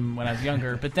lame when I was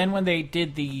younger, but then when they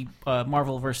did the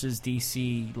Marvel versus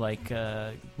DC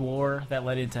war that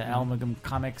led into Amalgam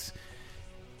Comics,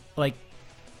 like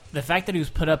the fact that he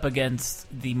was put up against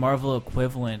the Marvel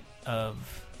equivalent of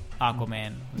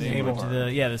Aquaman, the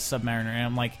Submariner, and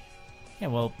I'm like, yeah,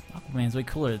 well, Aquaman's way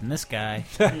cooler than this guy.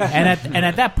 and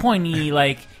at that point, he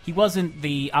wasn't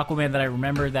the Aquaman that I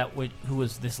remember who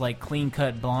was this like clean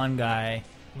cut blonde guy,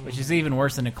 which is even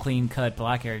worse than a clean cut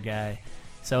black haired guy.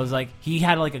 So it was like he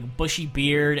had like a bushy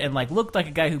beard and like looked like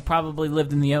a guy who probably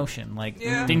lived in the ocean. Like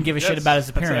didn't give a shit about his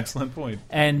appearance. That's an excellent point.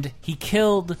 And he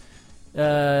killed. He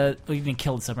didn't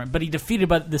kill the submariner, but he defeated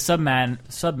the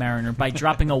submariner by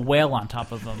dropping a whale on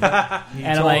top of him. He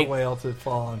told a whale to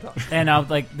fall on top. And I was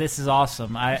like, "This is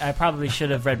awesome." I probably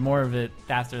should have read more of it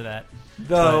after that.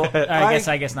 Though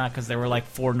I guess not, because there were like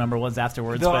 4 number ones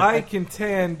afterwards. Though but I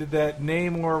contend that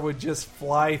Namor would just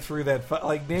fly through that.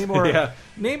 Like Namor,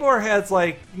 Namor has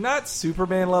like not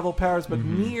Superman level powers, but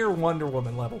near Wonder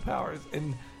Woman level powers.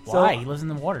 And why? He lives in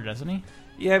the water, doesn't he?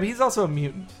 Yeah, but he's also a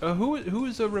mutant. Who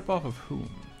is a ripoff of whom?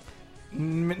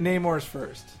 Namor's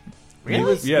first.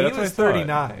 Really? He was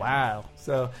 39. Wow.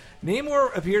 So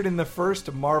Namor appeared in the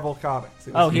first Marvel comics.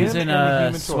 He was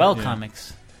in Swell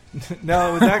Comics.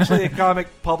 No, it was actually a comic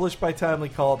published by Timely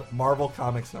called Marvel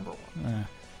Comics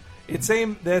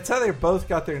 #1. That's how they both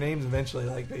got their names eventually.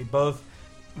 Like they both,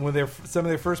 some of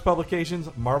their first publications,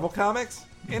 Marvel Comics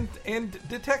and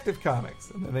Detective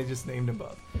Comics, and then they just named them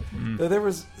both. So there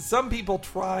was some people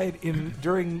tried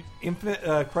during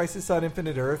Crisis on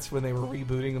Infinite Earths when they were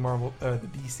rebooting the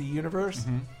DC universe.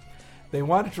 They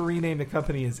wanted to rename the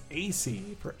company as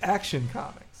AC for Action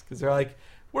Comics because they're like,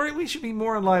 we should be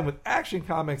more in line with Action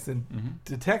Comics than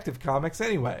Detective Comics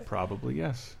anyway. Probably,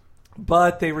 yes.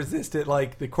 But they resisted.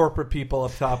 Like the corporate people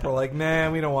up top were like,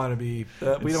 "Nah, we don't want to be.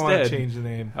 We don't want to change the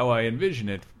name." How I envision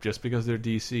it, just because they're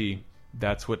DC,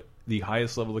 that's what the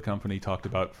highest level of the company talked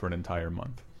about for an entire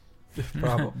month.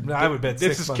 Probably, no, I would bet.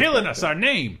 This is killing us. Our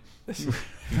name.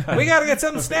 We got to get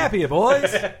something snappy,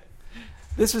 boys.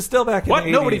 This was still back in what? the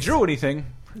 80s. Nobody drew anything.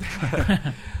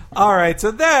 All right,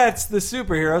 so that's the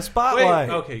superhero spotlight.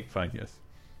 Wait, okay, fine, yes.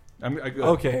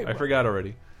 Okay. I forgot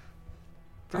already.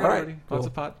 All right, Lots cool.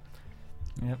 of pot.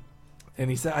 Yep. And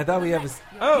he said, I thought we have his...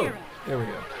 Oh! There we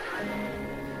go.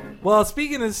 Well,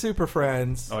 speaking of Super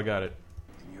Friends... Oh, I got it.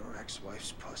 Your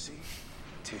ex-wife's pussy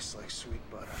tastes like sweet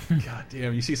butter. God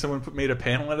damn, you see someone made a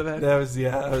panel out of that? That was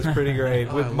pretty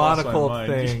great. With I lost my monocled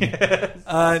mind. thing.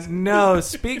 Yes. No,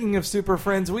 speaking of Super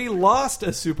Friends, we lost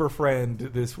a Super Friend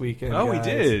this weekend, Oh, guys.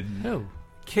 we did. Who?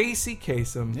 Casey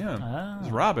Kasem. Yeah. Oh. It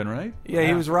was Robin, right? Yeah,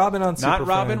 he was Robin on Super Not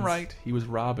Robin Friends. Wright. He was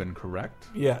Robin, correct?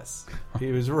 Yes,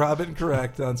 he was Robin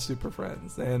correct on Super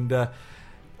Friends. And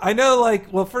I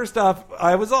know, first off,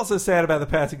 I was also sad about the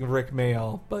passing of Rick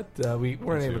Mayall, but we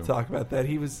weren't able to talk about that.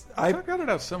 He was... I got it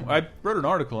out somewhere. I wrote an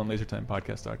article on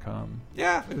LaserTimePodcast.com.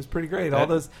 Yeah, it was pretty great. All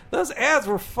those ads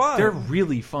were fun. They're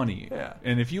really funny. Yeah.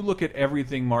 And if you look at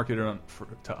everything marketed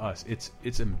to us,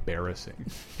 it's embarrassing.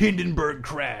 Hindenburg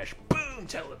crash. Boom!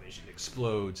 Television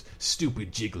explodes.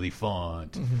 Stupid jiggly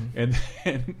font. And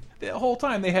the whole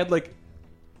time they had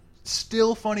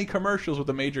still funny commercials with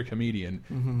a major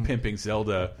comedian pimping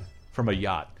Zelda from a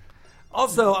yacht.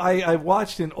 Also, I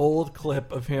watched an old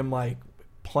clip of him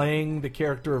playing the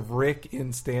character of Rick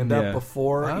in stand-up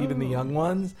before even the young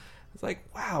ones. It's like,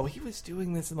 wow, he was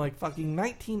doing this in fucking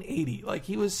 1980.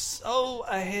 He was so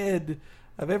ahead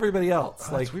of everybody else.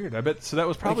 That's weird. I bet so. That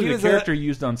was probably he the was character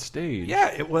used on stage.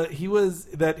 Yeah, it was. He was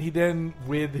that. He then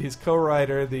with his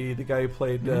co-writer, the guy who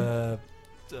played. God,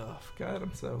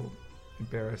 I'm so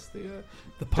embarrassed.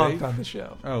 The punk Dave? on the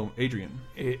show. Oh, Adrian.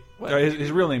 His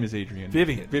His real name is Adrian.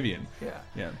 Vivian. Yeah.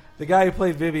 Yeah. The guy who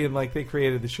played Vivian, they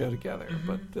created the show together.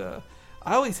 But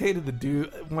I always hated the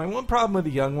dude. My one problem with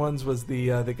the young ones was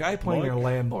the guy playing their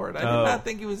landlord. I did not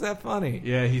think he was that funny.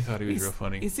 Yeah, he thought he was real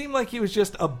funny. He seemed like he was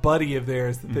just a buddy of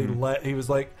theirs that they let. He was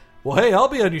like, well, hey, I'll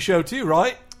be on your show too,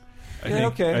 right?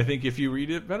 I think if you read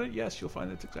it about it, yes, you'll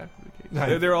find that's exactly the case.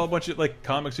 Nice. They're all a bunch of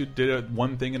comics who did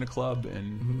one thing in a club,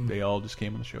 and they all just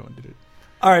came on the show and did it.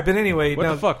 All right, but anyway, What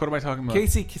the fuck? What am I talking about?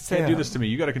 Casey Can't do this to me.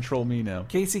 You got to control me now.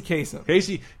 Casey Kasem.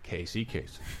 Casey. Casey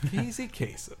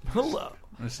Kasem. Hello.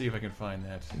 Let's see if I can find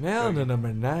that. Now to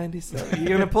number 97. You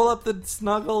gonna pull up the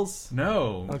Snuggles?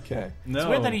 No. Okay. No. It's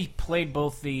weird that he played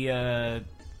both the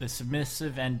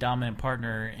submissive and dominant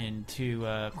partner in two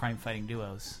crime-fighting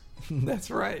duos. That's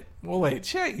right. Well, wait.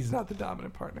 Shaggy's not the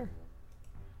dominant partner.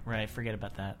 Right, forget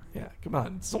about that. Yeah, come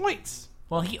on. Zoinks!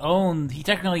 Well, he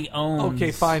technically owns...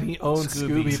 Okay, fine. He owns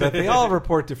Scooby. Scooby, but they all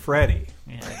report to Freddy.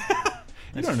 Yeah.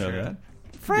 You don't know that.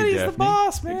 Freddy's the Daphne.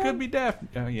 boss, man. It could be Daphne.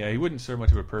 Oh, yeah, he wouldn't serve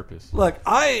much of a purpose. Look,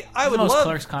 I It's would the most love...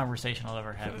 Clerks conversation I'll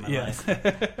ever have in my Yes.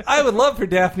 life. I would love for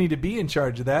Daphne to be in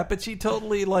charge of that, but she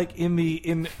totally, like,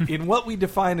 in what we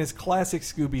define as classic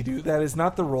Scooby-Doo, that is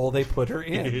not the role they put her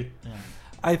in. Yeah.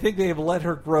 I think they have let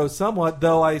her grow somewhat,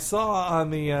 though I saw on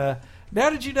the... now,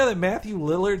 did you know that Matthew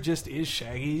Lillard just is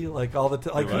Shaggy? Like, all the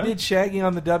time? Like, he What? did Shaggy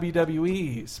on the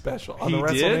WWE special, on He the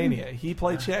did? WrestleMania. He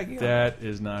played Shaggy on That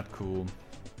is not cool.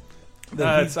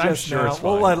 that. He's I'm just sure now, it's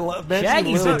well, fine. Matthew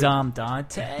Shaggy's Lillard- a Dom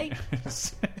Dante.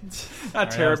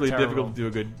 Not terribly that was difficult to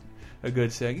do a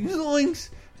good Shaggy. Zoinks!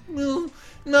 No,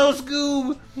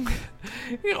 Scoob!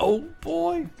 Oh,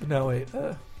 boy. No, wait.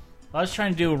 I was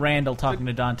trying to do Randall talking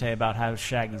to Dante about how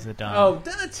Shaggy's a Dom. Oh,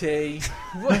 Dante!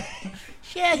 What?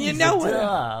 Shaggy's you know a what?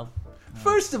 Dom.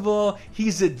 First of all,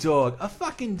 he's a dog. A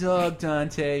fucking dog,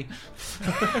 Dante.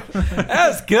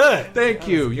 That's good. Thank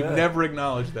you. good. You've never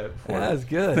acknowledged that before. That's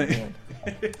good, man.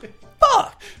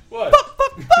 Fuck! What?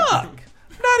 Fuck!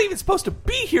 I'm not even supposed to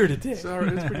be here today. Sorry,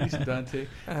 that's pretty decent, Dante.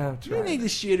 I'm You trying. need to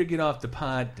shit or get off the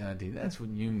pot, Dante. That's what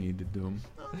you need to do.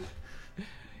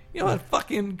 You know what?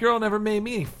 Fucking girl never made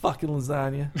me any fucking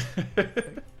lasagna.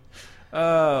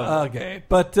 Oh. Okay,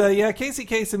 but yeah, Casey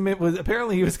Kasem was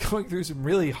apparently he was going through some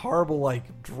really horrible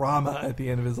like drama at the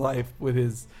end of his life with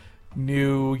his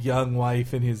new young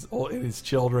wife and his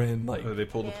children. Like, They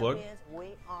pulled the plug? Champions, we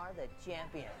are the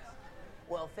champions.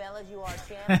 Well, fellas, you are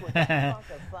champs with that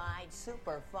funkified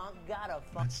super funk. Gotta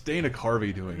funk. It's Dana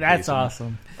Carvey doing That's Kasem.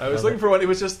 awesome. I was looking for one. It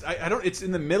was just I don't. It's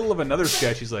in the middle of another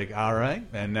sketch. He's like, "All right,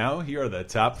 and now here are the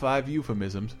top 5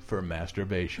 euphemisms for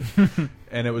masturbation."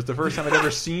 And it was the first time I'd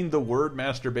ever seen the word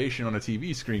masturbation on a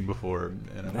TV screen before.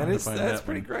 And I wanted to find that's that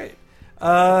pretty one. great.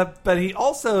 But he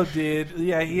also did, he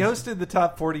hosted the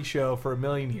Top 40 show for a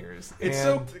million years. It's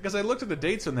and so because I looked at the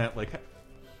dates on that. Like,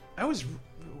 I was.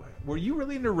 Were you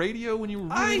really into radio when you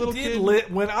were a really little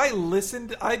kid? When I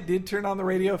listened, I did turn on the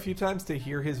radio a few times to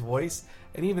hear his voice,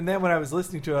 and even then, when I was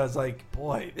listening to it, I was like,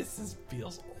 "Boy, this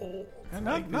feels old."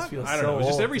 This feels I don't so know. It was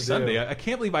just old every to Sunday. do. I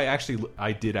can't believe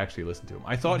I did actually listen to him.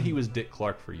 I thought he was Dick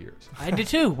Clark for years. I did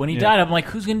too. When he Yeah. died, I'm like,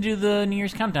 who's going to do the New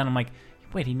Year's countdown? I'm like,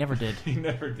 wait, he never did. He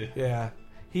never did. Yeah,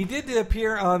 he did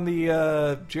appear on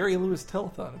the Jerry Lewis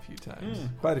telethon a few times,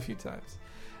 quite a few times.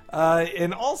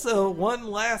 And also, one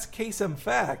last Kasem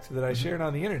fact that I shared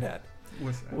on the internet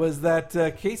was that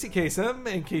Casey Kasem,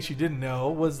 in case you didn't know,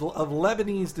 was of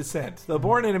Lebanese descent. Though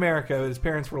born in America, his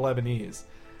parents were Lebanese.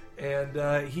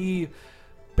 And he,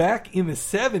 back in the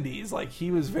 70s, like,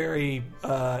 he was very,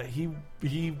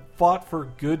 he fought for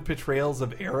good portrayals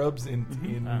of Arabs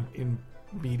in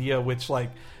media, which, like,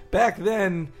 back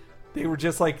then, they were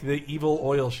just like the evil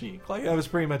oil sheik. Like, that was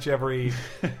pretty much everyone.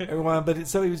 But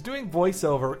so he was doing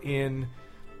voiceover in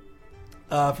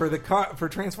for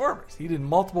Transformers. He did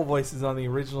multiple voices on the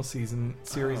original series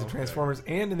of Transformers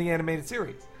and in the animated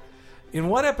series. In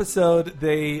one episode,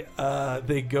 they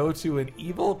go to an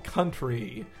evil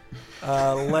country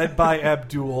led by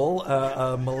Abdul,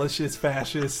 a malicious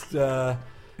fascist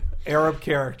Arab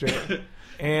character.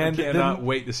 And I cannot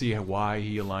wait to see why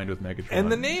he aligned with Megatron.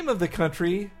 and the name of the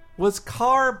country was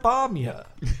Karbamia.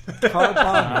 Karbamia.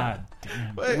 God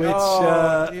damn. Wait, which,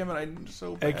 damn it! I'm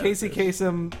so bad. And Casey at this.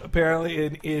 Kasem apparently,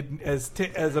 as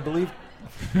I believe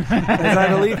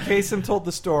Kasem told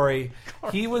the story,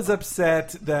 he was upset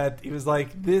that he was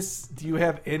like, "This. Do you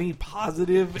have any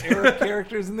positive Arab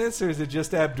characters in this, or is it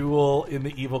just Abdul in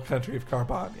the evil country of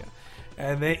Karbamia?"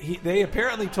 And they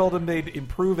apparently told him they'd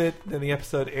improve it. Then the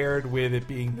episode aired with it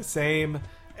being the same,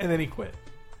 and then he quit.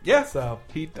 Yeah, So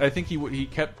I think he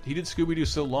did Scooby Doo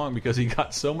so long because he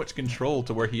got so much control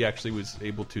to where he actually was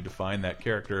able to define that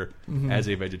character as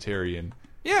a vegetarian.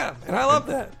 yeah, and I love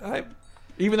that.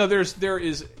 Even though there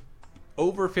is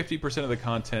over 50% of the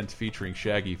content featuring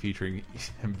Shaggy featuring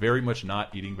him very much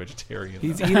not eating vegetarian.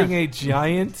 He's eating a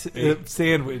giant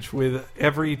sandwich with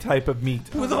every type of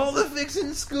meat. with all the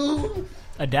fixins, Scoob.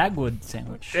 A Dagwood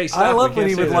sandwich. Hey, stop, I love we when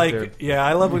he can't would say that there.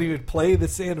 I love when he would play the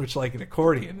sandwich like an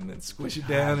accordion and then squish it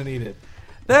down and eat it.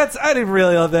 I didn't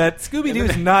really love that. Scooby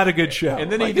Doo's not a good show.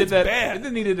 And then Like, he did it's that. bad. And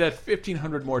then he did that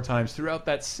 1,500 more times throughout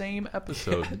that same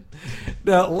episode.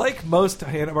 Now, like most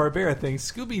Hanna-Barbera things,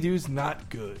 Scooby Doo's not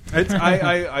good.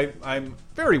 I'm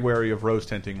very wary of rose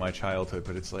tinting my childhood,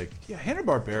 but it's like, yeah,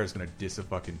 Hanna-Barbera is going to diss a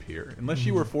fucking peer. Unless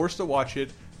you were forced to watch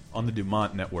it on the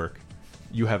Dumont network,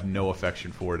 you have no affection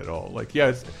for it at all. Like,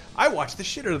 yeah, I watch the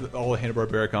shit out of all the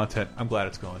Hanna-Barbera content. I'm glad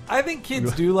it's gone. I think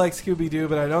kids do like Scooby Doo,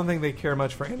 but I don't think they care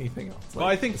much for anything else. Like, Well,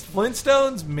 I think-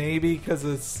 Flintstones maybe because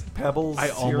it's Pebbles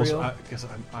cereal. Because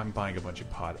I'm buying a bunch of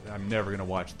pot. I'm never going to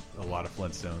watch a lot of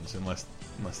Flintstones unless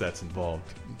that's involved.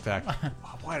 In fact,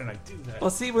 why did I do that? Well,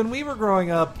 see, when we were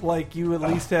growing up, like you at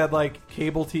least had like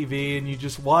cable TV, and you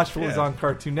just watched what was Yeah. on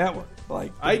Cartoon Network.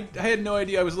 Like I had no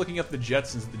idea. I was looking up the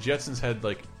Jetsons. The Jetsons had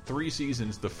like 3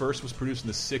 seasons. The first was produced in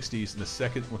the 60s, and the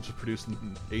second one was produced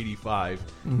in 85.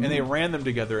 And they ran them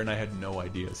together, and I had no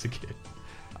idea as a kid.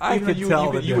 I Even could though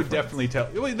tell the you would difference. definitely tell.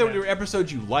 Well, there were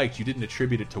episodes you liked. You didn't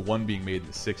attribute it to one being made in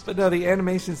the 60s. But no, the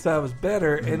animation style was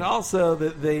better, Mm-hmm. and also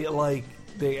that they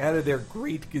added their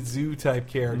Great Gazoo type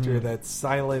character, Mm-hmm. that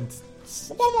silent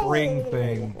spring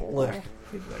thing. Look,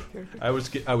 that character.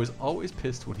 I was always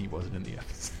pissed when he wasn't in the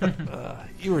episode.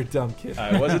 You were a dumb kid.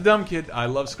 I was a dumb kid. I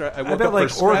love Scrappy. I I woke bet up like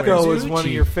for Scrappy. Orko was one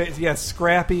of Zucci. your favorites. Yeah,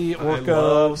 Scrappy, Orko,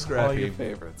 love all Scrappy. your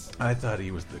favorites. I thought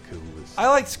he was the coolest. I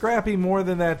like Scrappy more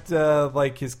than that,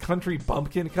 like his country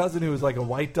bumpkin cousin who was like a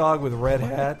white dog with a red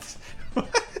hat.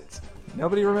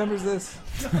 Nobody remembers this?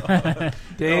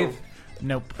 Dave?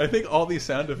 Nope. I think all these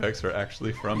sound effects are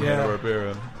actually from Yeah.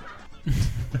 Hanna-Barbera.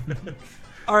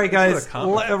 All right, That's guys,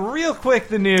 what a comic- real quick,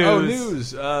 the news. Oh,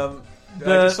 news. I The-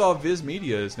 just saw Viz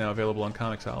Media is now available on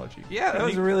Comixology. Yeah, that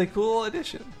was a really cool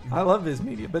addition. I love Viz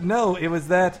Media. But no, it was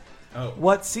that Oh.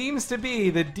 what seems to be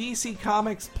the DC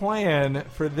Comics plan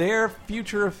for their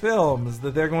future of films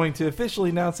that they're going to officially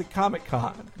announce at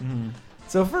Comic-Con.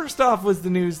 So first off was the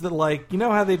news that, like, you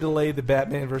know how they delayed the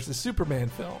Batman versus Superman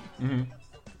film?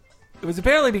 It was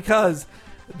apparently because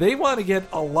they want to get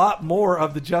a lot more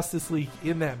of the Justice League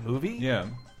in that movie. Yeah.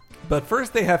 But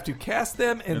first they have to cast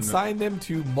them and And sign them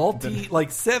to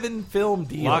 7 film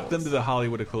deals. Lock them to the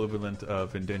Hollywood equivalent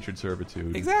of indentured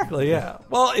servitude. Exactly, yeah.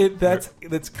 Well,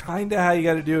 that's kind of how you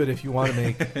got to do it if you want to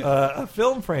make a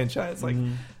film franchise. Like,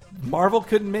 Marvel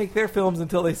couldn't make their films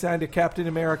until they signed to Captain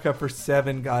America for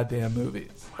 7 goddamn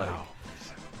movies. Wow.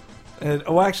 And,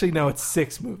 actually, no, it's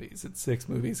 6 movies. It's 6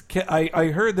 movies. I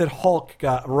heard that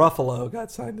Ruffalo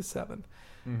got signed to 7.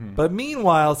 But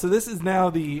meanwhile, so this is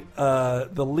now the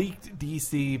leaked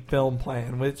DC film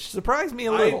plan, which surprised me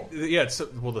a little.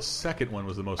 The second one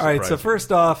was the most All right, surprising. so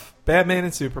first off, Batman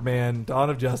and Superman, Dawn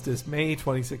of Justice, May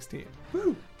 2016.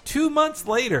 2 months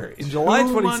later, in July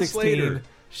months 2016, later.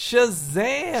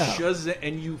 Shazam! Shazam,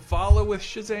 and you follow with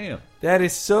Shazam. That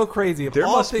is so crazy. Of There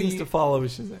all must things be- to follow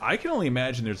with Shazam. I can only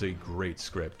imagine there's a great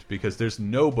script because there's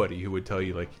nobody who would tell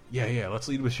you like, yeah, let's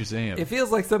lead with Shazam. It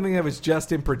feels like something that was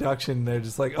just in production. They're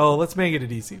just like, oh, let's make it a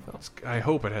DC film. I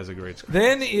hope it has a great script.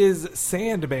 Then is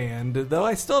Sandman, though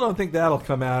I still don't think that'll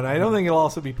come out. I don't think it'll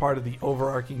also be part of the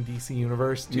overarching DC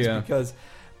universe, just Yeah. because.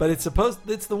 But it's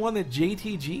the one that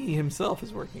JTG himself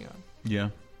is working on. Yeah.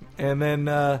 And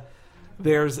then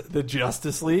there's the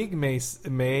Justice League,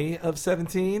 May of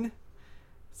 17.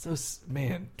 So,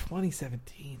 man,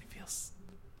 2017 feels.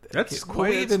 That's Will quite.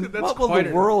 we even- That's what will quite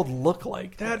the world look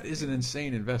like? That is an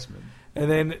insane investment. And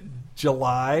then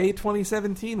July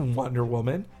 2017, Wonder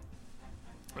Woman.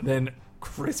 Then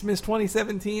Christmas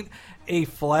 2017, a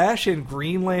Flash and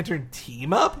Green Lantern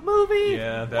team up movie.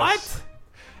 Yeah. What?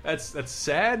 That's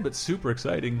sad, but super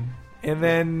exciting. And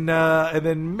then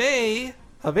May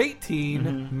of 18,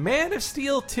 Mm-hmm. Man of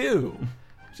Steel 2.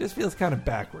 Just feels kind of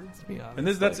backwards, to be honest. And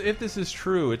that's if this is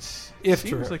true, it seems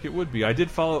true. like it would be. I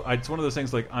did follow. It's one of those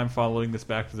things like I'm following this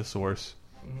back to the source,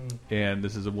 and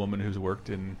this is a woman who's worked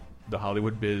in the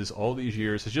Hollywood biz all these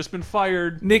years, has just been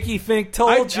fired. Nikki Fink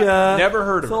told ya. Never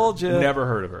heard of Told her. ya. Never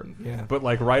heard of her. Yeah. But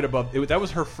like right above, that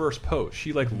was her first post.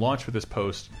 She like launched with this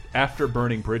post after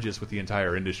burning bridges with the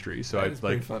entire industry. So That I is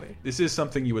like, pretty funny. this is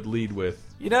something you would lead with.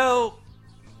 You know,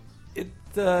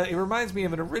 it reminds me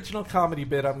of an original comedy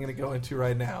bit I'm going to go into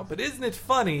right now. But isn't it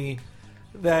funny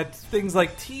that things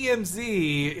like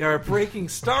TMZ are breaking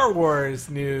Star Wars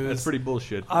news? That's pretty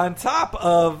bullshit. On top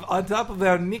of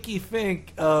now Nikki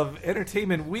Fink of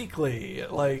Entertainment Weekly,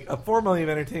 like formerly of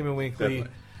Entertainment Weekly, Deadline.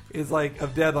 is like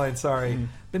of Deadline. Sorry,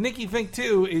 but Nikki Fink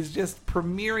too is just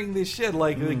premiering this shit.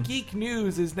 Like the geek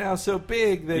news is now so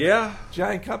big that Yeah.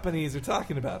 giant companies are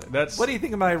talking about it. That's- What do you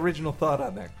think of my original thought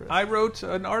on that, Chris? I wrote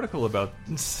an article about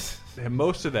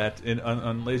most of that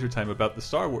on Laser Time about the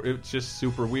Star Wars. It's just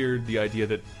super weird, the idea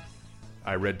that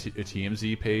I read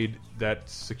TMZ paid that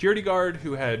security guard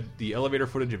who had the elevator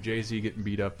footage of Jay-Z getting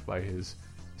beat up by his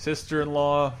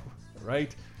sister-in-law,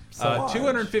 right?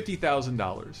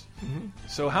 $250,000.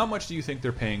 So how much do you think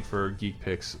they're paying for geek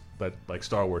picks, but like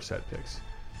Star Wars set picks?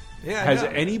 Yeah. Has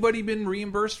anybody been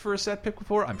reimbursed for a set pick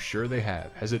before? I'm sure they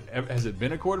have. Has it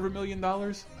been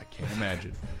 $250,000? I can't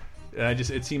imagine. And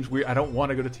it seems weird. I don't want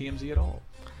to go to TMZ at all.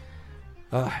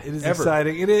 It is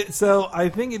exciting. It is. So I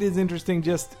think it is interesting.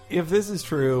 Just if this is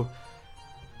true,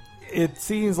 it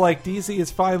seems like DC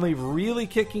is finally really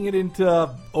kicking it into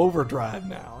overdrive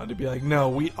now, and to be like, no,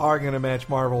 we are going to match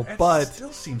Marvel. But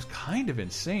still seems kind of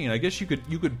insane. I guess you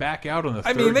could back out on the.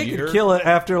 I mean, they could kill it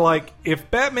after like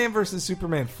if Batman versus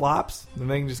Superman flops, then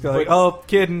they can just go like, oh,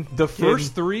 kidding. The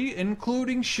first three,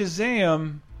 including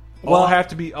Shazam. Well,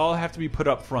 all have to be put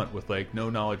up front with like no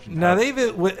knowledge. Now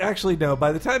actually no.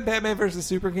 By the time Batman versus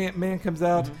Superman comes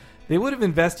out, they would have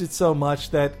invested so much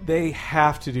that they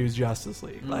have to do Justice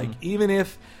League. Like even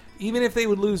if they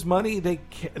would lose money,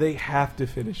 they have to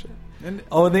finish it. And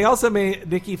they also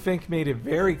Nikki Fink made it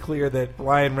very clear that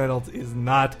Ryan Reynolds is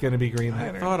not going to be Green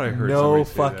Lantern. I thought I heard no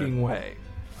say fucking that. way.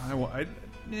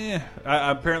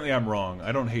 Apparently I'm wrong.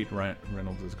 I don't hate Ryan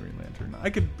Reynolds as Green Lantern.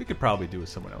 We could probably do with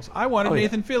someone else. I wanted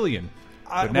Nathan Fillion,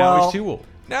 but now he's too old.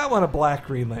 Now I want a black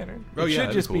Green Lantern. It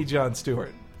should just be Jon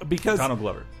Stewart. Because Donald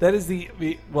Glover. That is I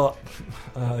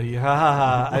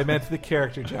meant the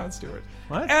character Jon Stewart.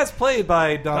 What? As played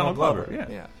by Donald Glover.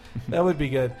 Yeah. That would be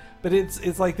good. But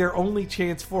it's like their only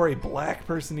chance for a black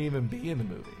person to even be in the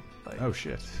movie. Like, oh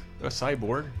shit. A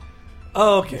cyborg?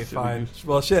 Oh, okay, fine.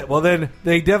 Well, shit. Well, then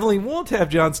they definitely won't have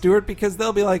Jon Stewart because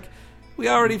they'll be like, we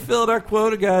already filled our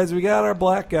quota, guys. We got our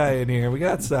black guy in here. We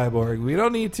got Cyborg. We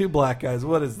don't need two black guys.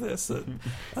 What is this?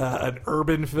 An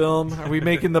urban film? Are we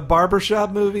making the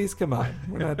barbershop movies? Come on.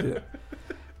 We're not doing it.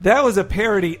 That was a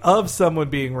parody of someone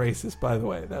being racist, by the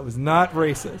way. That was not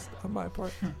racist on my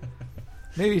part.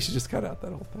 Maybe you should just cut out that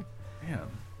whole thing. Yeah.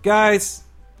 Guys,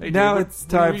 now Dave, it's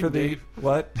time for the... Dave?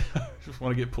 What? Just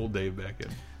want to get pulled Dave back in.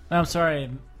 No, I'm sorry.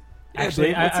 Yeah, Actually,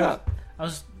 Dave, what's up? I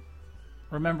was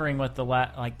remembering what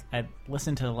I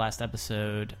listened to the last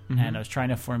episode, and I was trying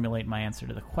to formulate my answer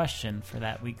to the question for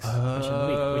that week's question of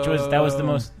the week, which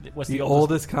was what's the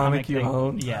oldest comic you thing?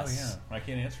 own? Yes. Oh, yeah. I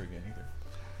can't answer again either.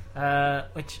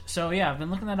 I've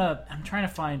been looking that up. I'm trying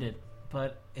to find it,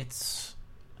 but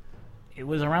it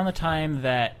was around the time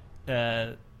that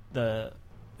it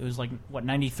was like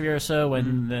 93 or so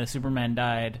when the Superman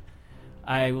died.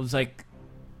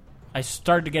 I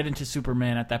started to get into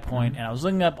Superman at that point, and I was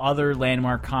looking up other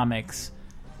Landmark comics,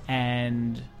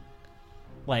 and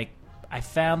like I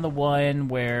found the one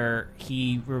where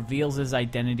he reveals his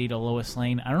identity to Lois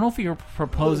Lane. I don't know if he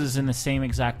proposes in the same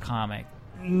exact comic.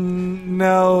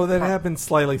 No, that happens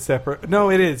slightly separate. No,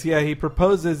 it is. Yeah, he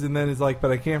proposes and then is like, but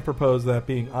I can't propose that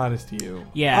being honest to you.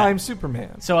 Yeah. I'm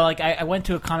Superman. So I went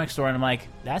to a comic store and I'm like,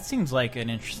 that seems like an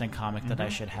interesting comic that I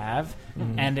should have.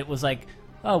 And it was like,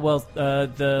 oh, well,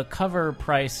 the cover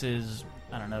price is,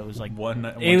 I don't know, it was like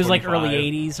it was like early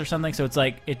 80s or something. So it's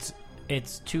like, it's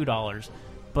 $2,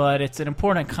 but it's an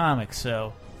important comic,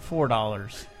 so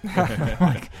 $4.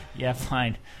 I'm like, yeah,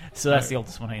 fine. So that's the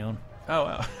oldest one I own. Oh,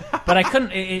 wow. But I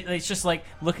couldn't. It's just like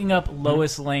looking up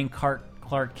Lois Lane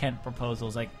Clark Kent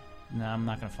proposals. Like, no, I'm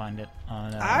not going to find it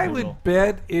on I Google. would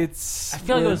bet it's... I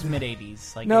feel like it was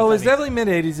mid-'80s. Like, no, it was definitely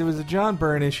mid-'80s. It was a John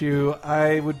Byrne issue.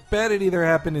 I would bet it either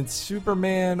happened in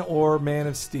Superman or Man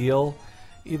of Steel.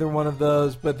 Either one of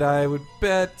those. But I would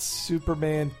bet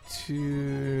Superman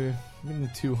in the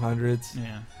 200s.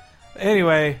 Yeah.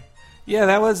 Anyway, yeah,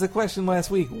 that was the question last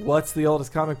week. What's the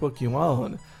oldest comic book you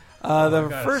own?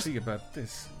 See about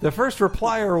this. The first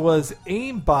replier was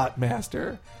Aimbot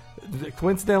Master.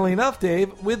 Coincidentally enough,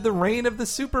 Dave, with the reign of the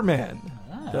Superman,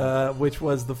 which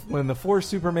was when the four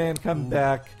Supermen come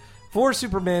back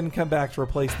to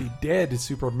replace the dead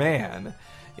Superman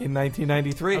in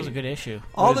 1993. That was a good issue.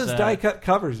 All those die-cut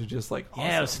covers are just like awesome.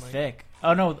 Yeah, it was thick.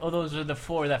 Oh no! Oh, those are the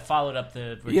four that followed up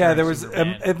the. Yeah, there was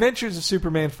Adventures of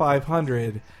Superman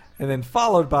 500. And then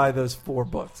followed by those 4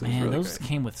 books. Man, really those great.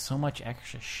 came with so much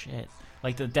extra shit.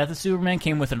 Like the Death of Superman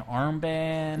came with an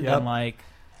armband and like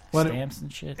stamps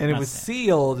and shit. And it was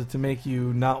sealed to make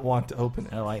you not want to open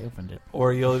it. Oh, I opened it.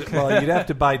 Or you'd have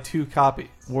to buy 2 copies.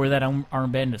 Wore that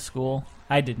armband to school?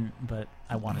 I didn't, but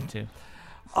I wanted to.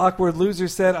 Awkward Loser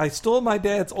said, I stole my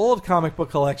dad's old comic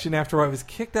book collection after I was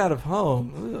kicked out of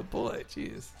home. Oh, boy,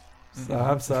 jeez. So,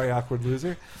 I'm sorry, Awkward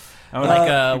Loser.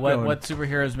 What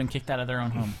superhero has been kicked out of their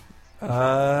own home?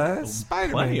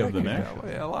 Spider-Man. Plenty of them,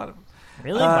 actually. Yeah, a lot of them.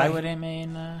 Really? Why would a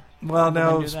man... well,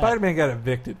 no, Spider-Man got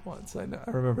evicted once. I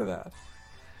remember that.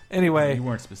 Anyway. You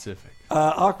weren't specific.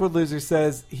 Awkward Loser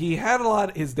says he had a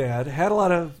lot. His dad had a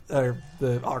lot of.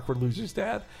 The Awkward Loser's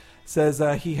dad says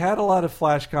he had a lot of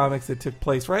Flash comics that took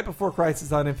place right before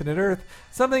Crisis on Infinite Earth.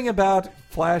 Something about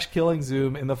Flash killing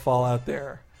Zoom in the fallout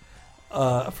there.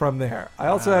 From there, I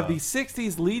also have the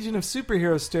 '60s Legion of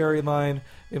Superheroes storyline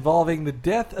involving the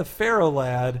death of Pharaoh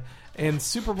Lad and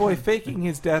Superboy faking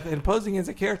his death and posing as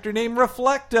a character named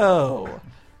Reflecto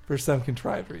for some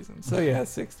contrived reason. So yeah,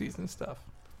 '60s and stuff.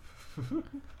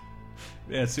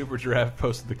 Yeah, Super Giraffe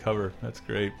posted the cover. That's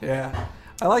great. Yeah,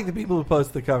 I like the people who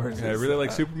post the covers. Yeah, I really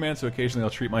like Superman, so occasionally I'll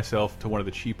treat myself to one of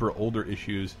the cheaper, older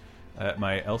issues at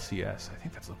my LCS. I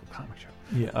think that's a local comic shop.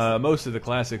 Yes. Most of the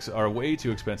classics are way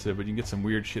too expensive, but you can get some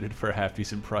weird shit for a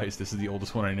half-decent price. This is the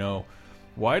oldest one I know.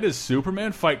 Why does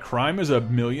Superman fight crime as a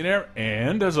millionaire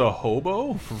and as a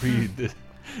hobo? Read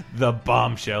the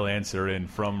bombshell answer in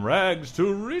From Rags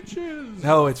to Riches.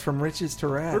 No, it's From Riches to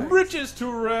Rags. From Riches to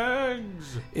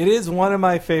Rags. It is one of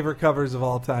my favorite covers of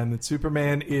all time. That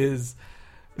Superman is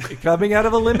coming out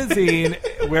of a limousine,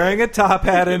 wearing a top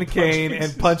hat and a cane,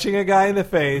 and punching a guy in the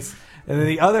face. And then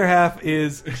the other half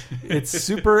is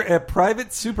a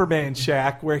private Superman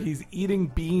shack where he's eating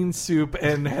bean soup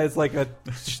and has like a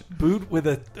boot with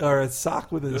a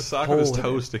sock with a sock hole with his in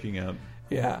toe it. sticking out.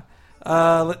 Yeah.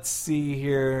 Let's see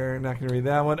here. Not going to read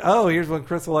that one. Oh, here's one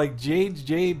Chris will like.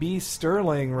 J.B.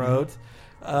 Sterling wrote.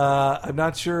 I'm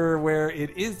not sure where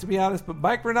it is, to be honest, but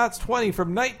Micronauts 20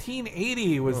 from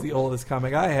 1980 was the oldest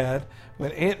comic I had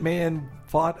when Ant-Man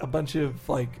fought a bunch of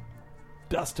like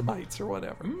Dustamites or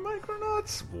whatever.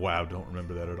 Micronauts? Wow, don't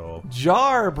remember that at all.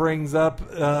 Jar brings up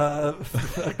a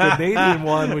Canadian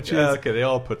one, which is okay, they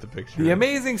all put the picture. The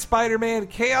Amazing Spider-Man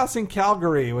Chaos in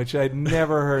Calgary, which I'd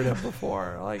never heard of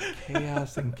before. Like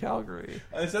Chaos in Calgary.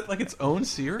 Is that like its own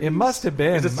series? It must have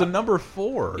been. It's the number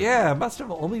 4. Yeah, it must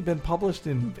have only been published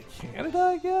in Canada,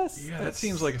 I guess. Yeah, that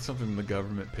seems like it's something the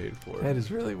government paid for. That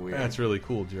is really weird. That's really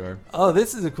cool, Jar. Oh,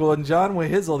 this is a cool one. John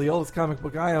Wahizel, the oldest comic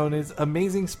book I own, is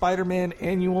Amazing Spider-Man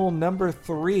Annual number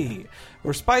 3,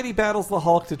 where Spidey battles the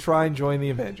Hulk to try and join the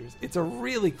Avengers. It's a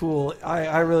really cool.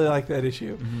 I really like that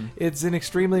issue. Mm-hmm. It's in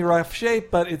extremely rough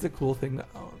shape, but it's a cool thing to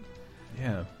own.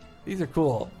 Yeah. These are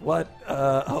cool. What?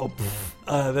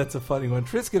 That's a funny one.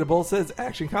 Trisketable says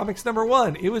Action Comics number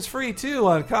 1. It was free too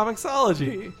on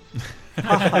Comixology.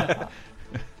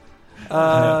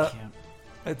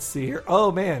 Let's see here.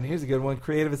 Oh man, here's a good one.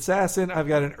 Creative Assassin. I've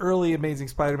got an early Amazing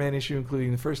Spider-Man issue,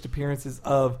 including the first appearances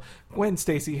of Gwen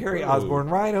Stacy, Harry Osborn,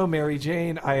 Rhino, Mary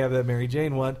Jane. I have that Mary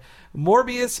Jane one.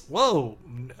 Morbius. Whoa.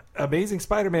 Amazing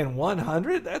Spider-Man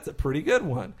 100. That's a pretty good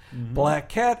one. Mm-hmm. Black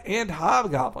Cat and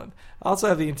Hobgoblin. I also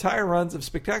have the entire runs of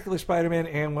Spectacular Spider-Man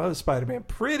and What of Spider-Man.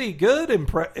 Pretty good.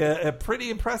 A pretty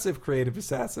impressive Creative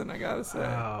Assassin, I gotta say.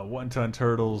 One Ton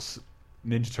Turtles,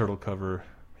 Ninja Turtle cover.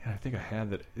 Yeah, I think I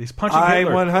had that. He's punching I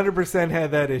Hitler. 100%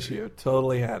 had that issue.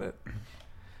 Totally had it.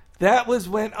 That was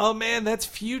when, oh man, that's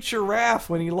future Raph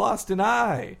when he lost an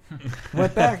eye.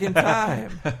 Went back in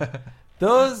time.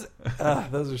 Those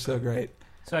are so great.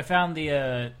 So I found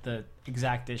the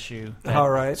exact issue.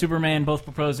 All right. Superman both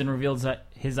proposed and revealed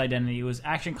his identity. It was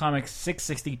Action Comics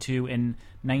 662 in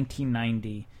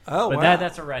 1990. Oh, but wow.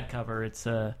 that's a red cover. It's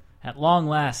At Long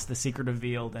Last, the secret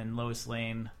revealed, and Lois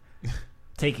Lane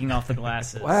taking off the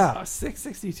glasses. Wow,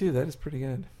 662. That is pretty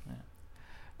good.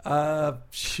 Yeah.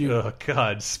 Shoot. Oh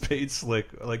God, Spade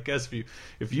Slick. Like, guess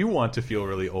if you want to feel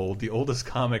really old, the oldest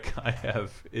comic I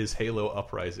have is Halo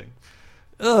Uprising.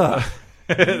 Ugh.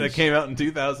 That came out in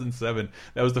 2007.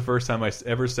 That was the first time I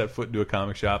ever set foot into a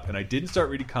comic shop, and I didn't start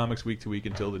reading comics week to week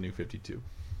until the New 52.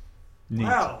 Neat.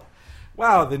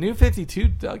 Wow, the New 52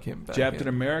 dug him back Captain in.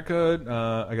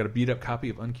 America. I got a beat up copy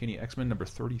of Uncanny X-Men number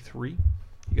 33.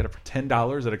 You got it for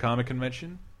 $10 at a comic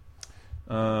convention.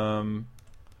 I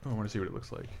want to see what it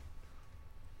looks like.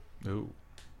 Oh,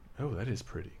 that is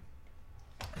pretty.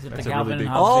 Is it That's the a Calvin really big-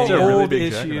 and All Hobbes? It's a really old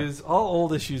big issues, all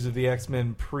old issues of the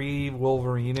X-Men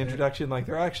pre-Wolverine introduction, like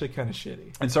they're actually kind of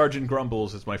shitty. And Sergeant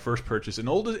Grumbles is my first purchase. And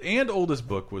oldest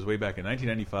book was way back in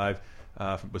 1995.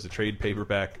 Was a trade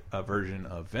paperback version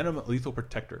of Venom Lethal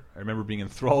Protector. I remember being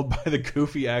enthralled by the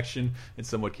goofy action and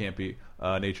somewhat campy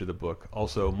nature of the book.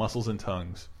 Also, Muscles and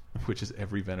Tongues, which is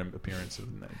every Venom appearance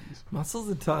of the 90s. Muscles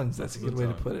and Tongues, that's Muscles a good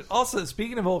and way to put Tongues. it. Also,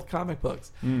 speaking of old comic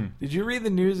books, did you read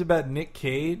the news about Nick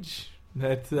Cage?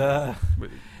 That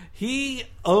he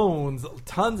owns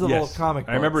tons of old comic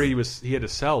books. I remember he had to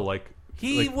sell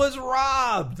He was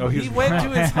robbed. Oh, he went to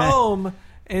his home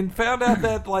and found out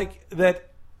that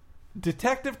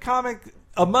Detective Comics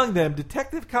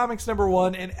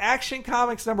 #1 and Action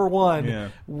Comics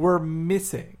 #1 were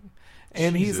missing.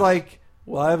 And he's Jesus. like,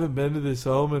 well, I haven't been to this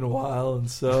home in a while, and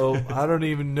so I don't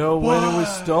even know when it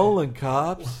was stolen,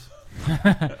 cops.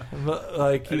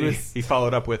 Like He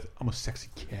followed up with, I'm a sexy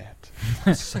cat.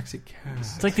 sexy cat.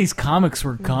 It's like these comics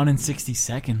were gone in 60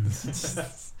 seconds.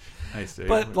 Nice, Dave.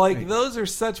 But like those are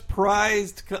such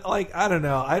prized. Like I don't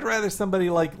know. I'd rather somebody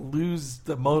like lose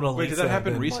the Mona Lisa. Wait, did that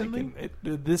happen than, recently? Like,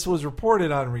 this was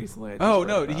reported on recently. Oh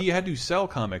no, he had to sell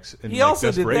comics in He also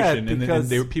did that desperation,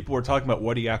 because- and people were talking about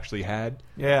what he actually had.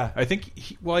 Yeah, I think.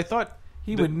 I thought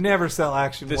he would never sell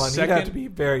Action the One. He'd have to second- be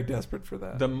very desperate for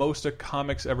that. the most a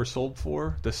comics ever sold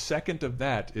for. The second of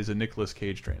that is a Nicolas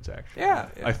Cage transaction. Yeah.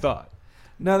 I thought.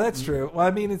 No, that's true. Well, I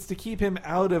mean, it's to keep him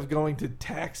out of going to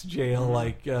tax jail,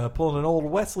 like pulling an old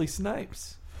Wesley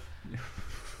Snipes,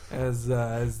 as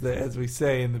we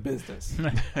say in the business.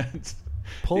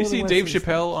 You see Dave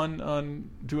Chappelle on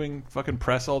doing fucking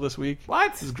press all this week?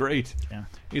 What? This is great. Yeah.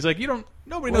 He's like, nobody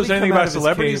What knows did he anything come out about of his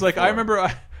celebrities. cave Like, I for?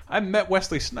 remember I met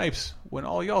Wesley Snipes when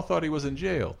all y'all thought he was in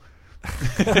jail.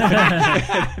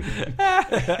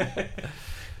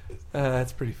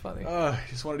 That's pretty funny. I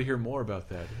just wanted to hear more about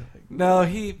that. No,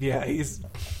 he's.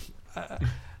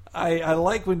 I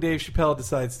like when Dave Chappelle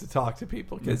decides to talk to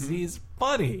people because he's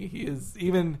funny. He is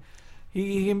even.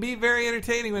 He can be very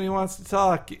entertaining when he wants to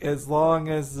talk, as long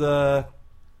as.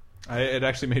 It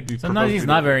actually made me. Sometimes he's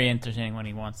not very entertaining when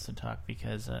he wants to talk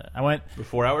because I went. The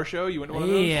 4-hour show? You went to one of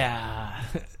those? Yeah.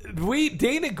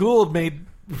 Dana Gould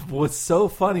was so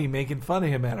funny making fun of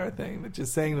him at our thing,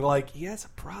 just saying like he has a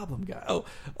problem, guy.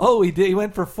 Oh, he did. He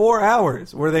went for 4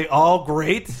 hours. Were they all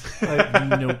great?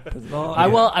 Like, Nope. I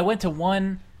went to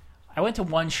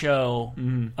one show,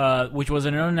 which was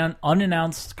an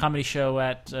unannounced comedy show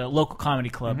at a local comedy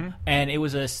club, and it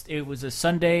was a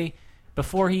Sunday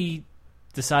before he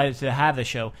decided to have the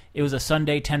show. It was a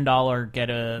Sunday $10 get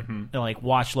a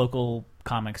watch local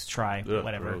comics, try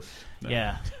whatever. Gross. No.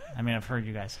 Yeah, I mean I've heard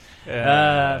you guys.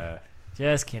 Yeah.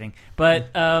 Just kidding.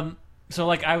 But so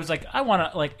like I was like I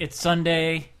want to like it's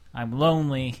Sunday. I'm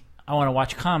lonely. I want to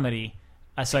watch comedy.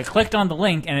 So I clicked on the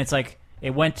link and it's like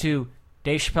it went to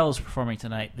Dave Chappelle is performing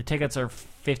tonight. The tickets are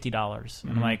 $50.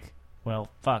 And I'm like, well,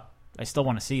 fuck. I still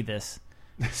want to see this.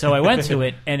 So I went to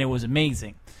it and it was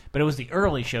amazing. But it was the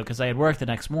early show because I had work the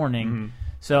next morning.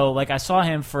 So like I saw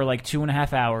him for like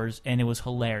 2.5 hours and it was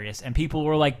hilarious. And people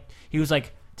were like, he was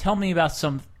like, tell me about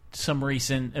some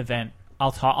recent event.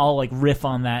 I'll like riff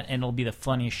on that and it'll be the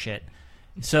funniest shit.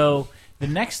 So the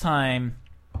next time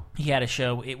he had a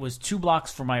show, it was 2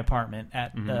 blocks from my apartment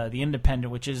at the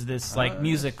Independent, which is this like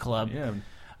music club. Yeah.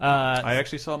 I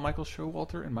actually saw Michael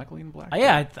Showalter and Michael Ian Black.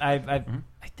 Yeah, I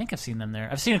think I've seen them there.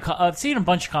 I've seen a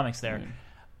bunch of comics there,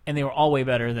 and they were all way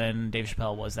better than Dave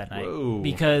Chappelle was that night. Whoa.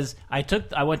 Because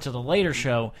I went to the later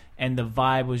show, and the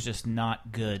vibe was just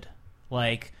not good.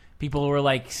 Like people were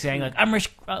like saying like I'm Rich,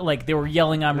 like they were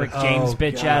yelling I'm Rick James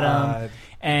bitch at him,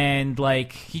 and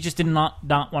like he just did not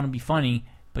want to be funny.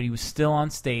 But he was still on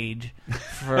stage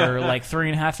for like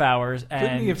 3.5 hours. And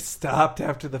couldn't he have stopped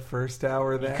after the first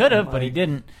hour? Then he could have, but he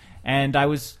didn't. And I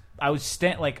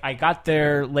got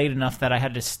there late enough that I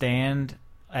had to stand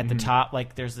at the top.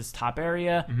 Like there's this top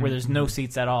area where there's no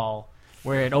seats at all,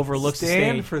 where it overlooks the stage.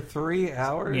 Stand for 3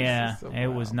 hours. Yeah, So, it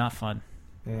was not fun.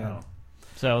 Yeah.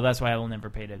 So that's why I will never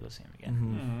pay to go see him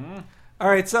again. All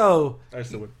right, so I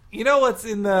still would. you know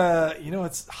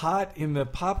what's hot in the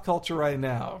pop culture right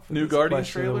now? For New this Guardians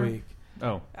question of the trailer? week?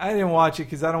 Oh. I didn't watch it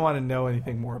because I don't want to know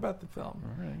anything more about the film.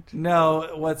 All right. No,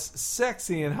 what's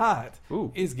sexy and hot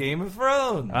is Game of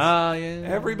Thrones. Ah, yeah.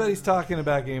 Everybody's talking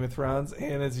about Game of Thrones,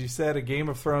 and as you said, a Game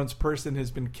of Thrones person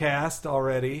has been cast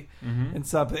already in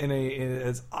something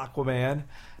as Aquaman.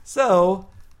 So,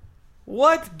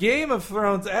 what Game of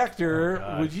Thrones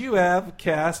actor would you have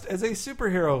cast as a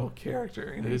superhero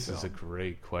character in This a is a film?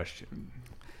 great question.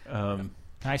 Can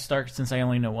I start since I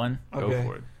only know one? Okay. Go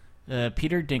for it.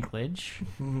 Peter Dinklage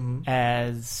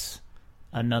as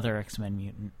another X-Men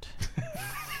mutant.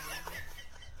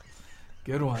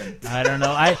 Good one. I don't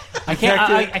know. I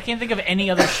can't think of any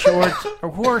other short or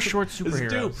who are short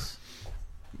superheroes.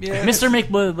 Yeah, Mr.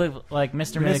 Mixel, like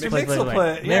Mr. Mr. Mixel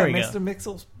play. There we Mr.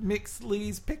 go.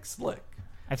 Mixley's Pick Slick.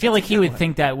 I feel like he would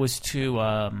think that was too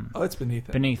Oh, it's beneath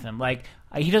him. beneath him. Like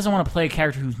he doesn't want to play a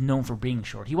character who's known for being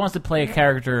short. He wants to play a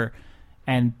character,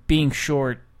 and being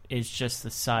short is just the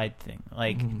side thing.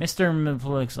 Like Mr.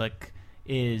 Mixlick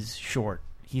is short.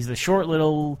 He's the short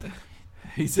little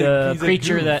He's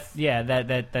creature a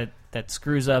goof. that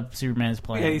screws up Superman's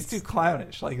plans. Yeah, he's too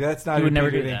clownish. Like that's not He who would never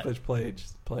Peter do that.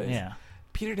 Dinklage plays. Yeah.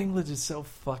 Peter Dinklage is so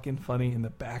fucking funny in The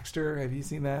Baxter. Have you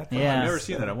seen that? Yeah. I've never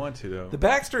seen that. I want to, though. The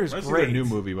Baxter is I great. a new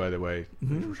movie, by the way.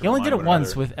 He only did it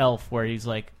once with Elf, where he's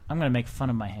like, "I'm going to make fun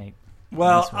of my hate."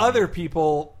 Well, That's right. other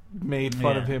people made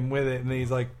fun of him with it, and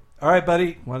he's like, "All right,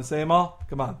 buddy, want to say them all?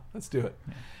 Come on, let's do it."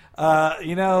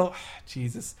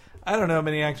 Jesus, I don't know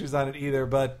many actors on it either,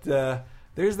 but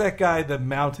there's that guy, the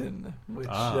Mountain, which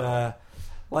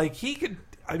like he could.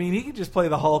 I mean, he could just play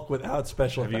the Hulk without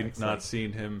special Have effects. you not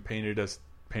seen him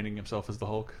painting himself as the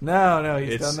Hulk? No,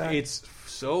 he's done that. It's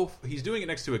so he's doing it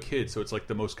next to a kid, so it's like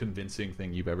the most convincing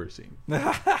thing you've ever seen.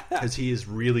 Because he is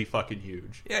really fucking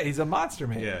huge. Yeah, he's a monster,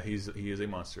 man. Yeah, he is a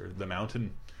monster. The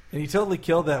Mountain, and he totally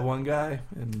killed that one guy.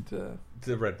 And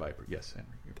the Red Viper. Yes, Henry.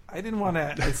 I didn't want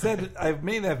to. I said I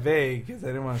made that vague because I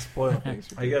didn't want to spoil things.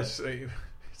 For I guess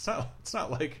it's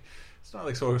not like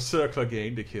sort of circle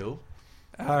game to kill.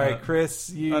 All right, Chris,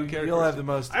 you'll have the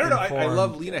most. I don't know. I informed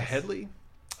love Lena guess. Headley.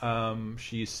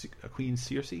 She's Queen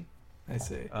Circe. I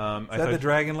see. Is that the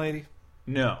dragon lady?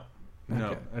 No,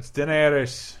 Okay. that's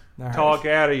Daenerys All right.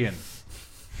 Targaryen.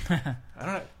 I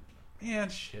don't know. Man,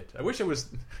 shit. I wish I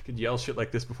could yell shit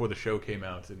like this before the show came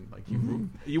out, and like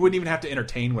you wouldn't even have to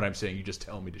entertain what I'm saying. You just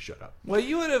tell me to shut up. Well,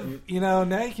 you would have,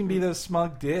 now you can be those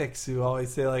smug dicks who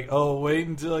always say like, "Oh, wait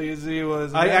until you see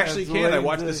what's." I next. actually can. Wait I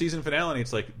watched the until-" season finale, and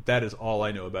it's like that is all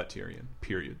I know about Tyrion.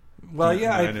 Period. Well,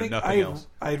 yeah, I I know think nothing else.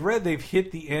 I'd read they've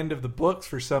hit the end of the books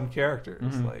for some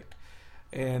characters,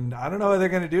 and I don't know what they're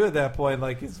going to do at that point.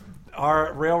 Like,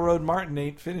 our Railroad Martin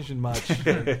ain't finishing much.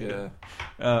 Railroads.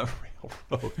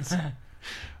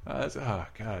 Oh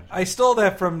God! I stole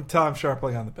that from Tom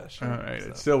Sharpling on the Best Show. All right, so.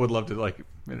 I still would love to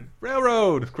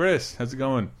Railroad. Chris, how's it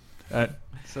going? That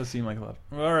does seem like a lot.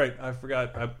 All right, I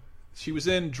forgot. She was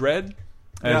in Dread.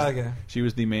 Okay. She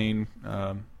was the main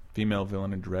female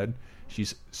villain in Dread.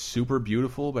 She's super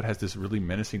beautiful, but has this really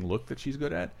menacing look that she's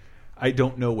good at. I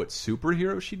don't know what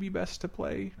superhero she'd be best to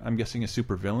play. I'm guessing a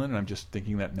supervillain, and I'm just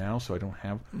thinking that now, so I don't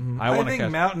have. I think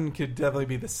Mountain could definitely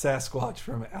be the Sasquatch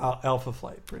from Alpha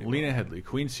Flight. Pretty Lena well. Headley,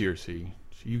 Queen Circe.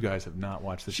 You guys have not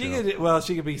watched the show.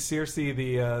 She could be Circe,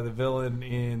 the villain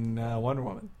in Wonder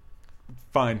Woman.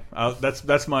 Fine,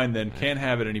 that's mine then. Can't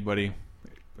have it. Anybody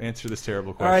answer this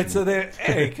terrible question? All right, so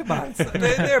hey, come on.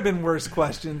 There have been worse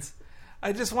questions.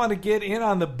 I just want to get in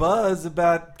on the buzz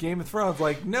about Game of Thrones.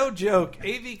 Like, no joke,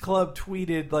 AV Club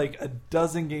tweeted like a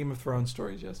dozen Game of Thrones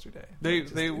stories yesterday.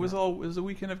 It was a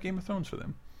weekend of Game of Thrones for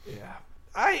them. Yeah.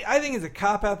 I think it's a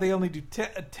cop-out. They only do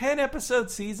a 10-episode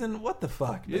season. What the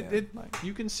fuck, man?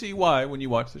 You can see why when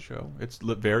you watch the show. It's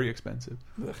very expensive.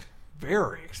 Ugh,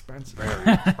 very expensive.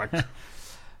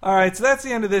 All right, so that's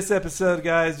the end of this episode,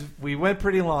 guys. We went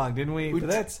pretty long, didn't we? But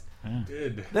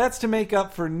that's to make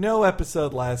up for no new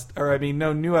episode last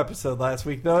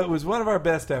week, though it was one of our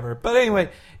best ever. But anyway,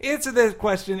 answer this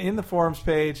question in the forums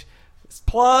page.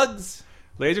 Plugs.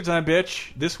 Laser time,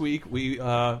 bitch. This week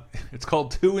it's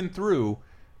called To and Through.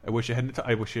 I wish I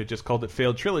had just called it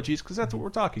Failed Trilogies, because that's what we're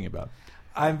talking about.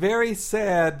 I'm very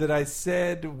sad that I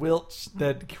said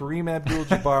that Kareem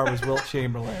Abdul-Jabbar was Wilt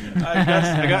Chamberlain. I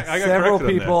got Several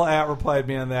corrected on people replied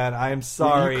me on that. I'm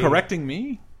sorry. Were you correcting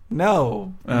me?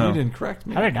 No, Oh. you didn't correct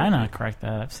me. How did I not correct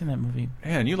that? I've seen that movie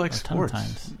Man, you like a ton of sports.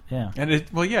 times. Yeah. And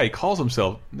he calls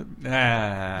himself.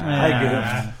 I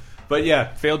get it. But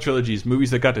yeah, failed trilogies,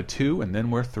 movies that got to 2 and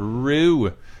then we're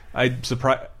through. I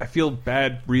feel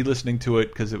bad re-listening to it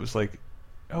because it was like,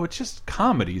 oh, it's just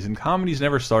comedies, and comedies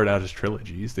never start out as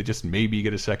trilogies. They just maybe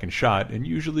get a second shot, and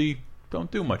usually don't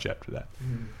do much after that.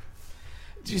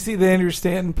 Did you see that Andrew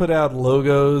Stanton put out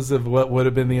logos of what would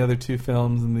have been the other 2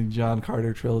 films in the John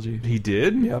Carter trilogy? He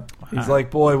did? Yep. He's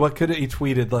like, boy, what could he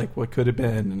tweeted like what could have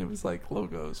been, and it was like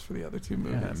logos for the other 2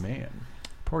 movies. Yeah, man.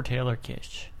 Poor Taylor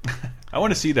Kish. I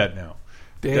want to see that now.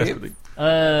 Dave? Desperately.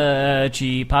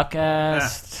 G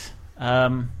podcast.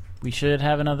 We should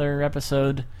have another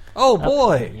episode. Oh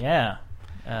boy! Yeah.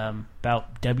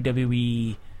 About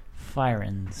WWE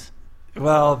fire-ins.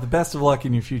 Well, the best of luck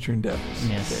in your future endeavors.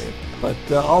 Yes. Dave. But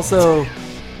also,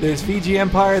 there's VG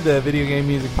Empire, the video game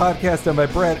music podcast done by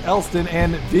Brett Elston,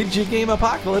 and Vidya Game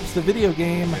Apocalypse, the video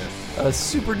game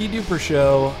super-de-duper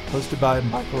show hosted by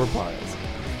Michael Raparez.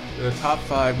 The top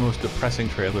 5 most depressing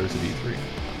trailers of E3.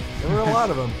 There were a lot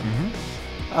of them.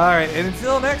 All right, and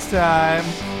until next time,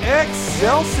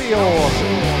 Excelsior!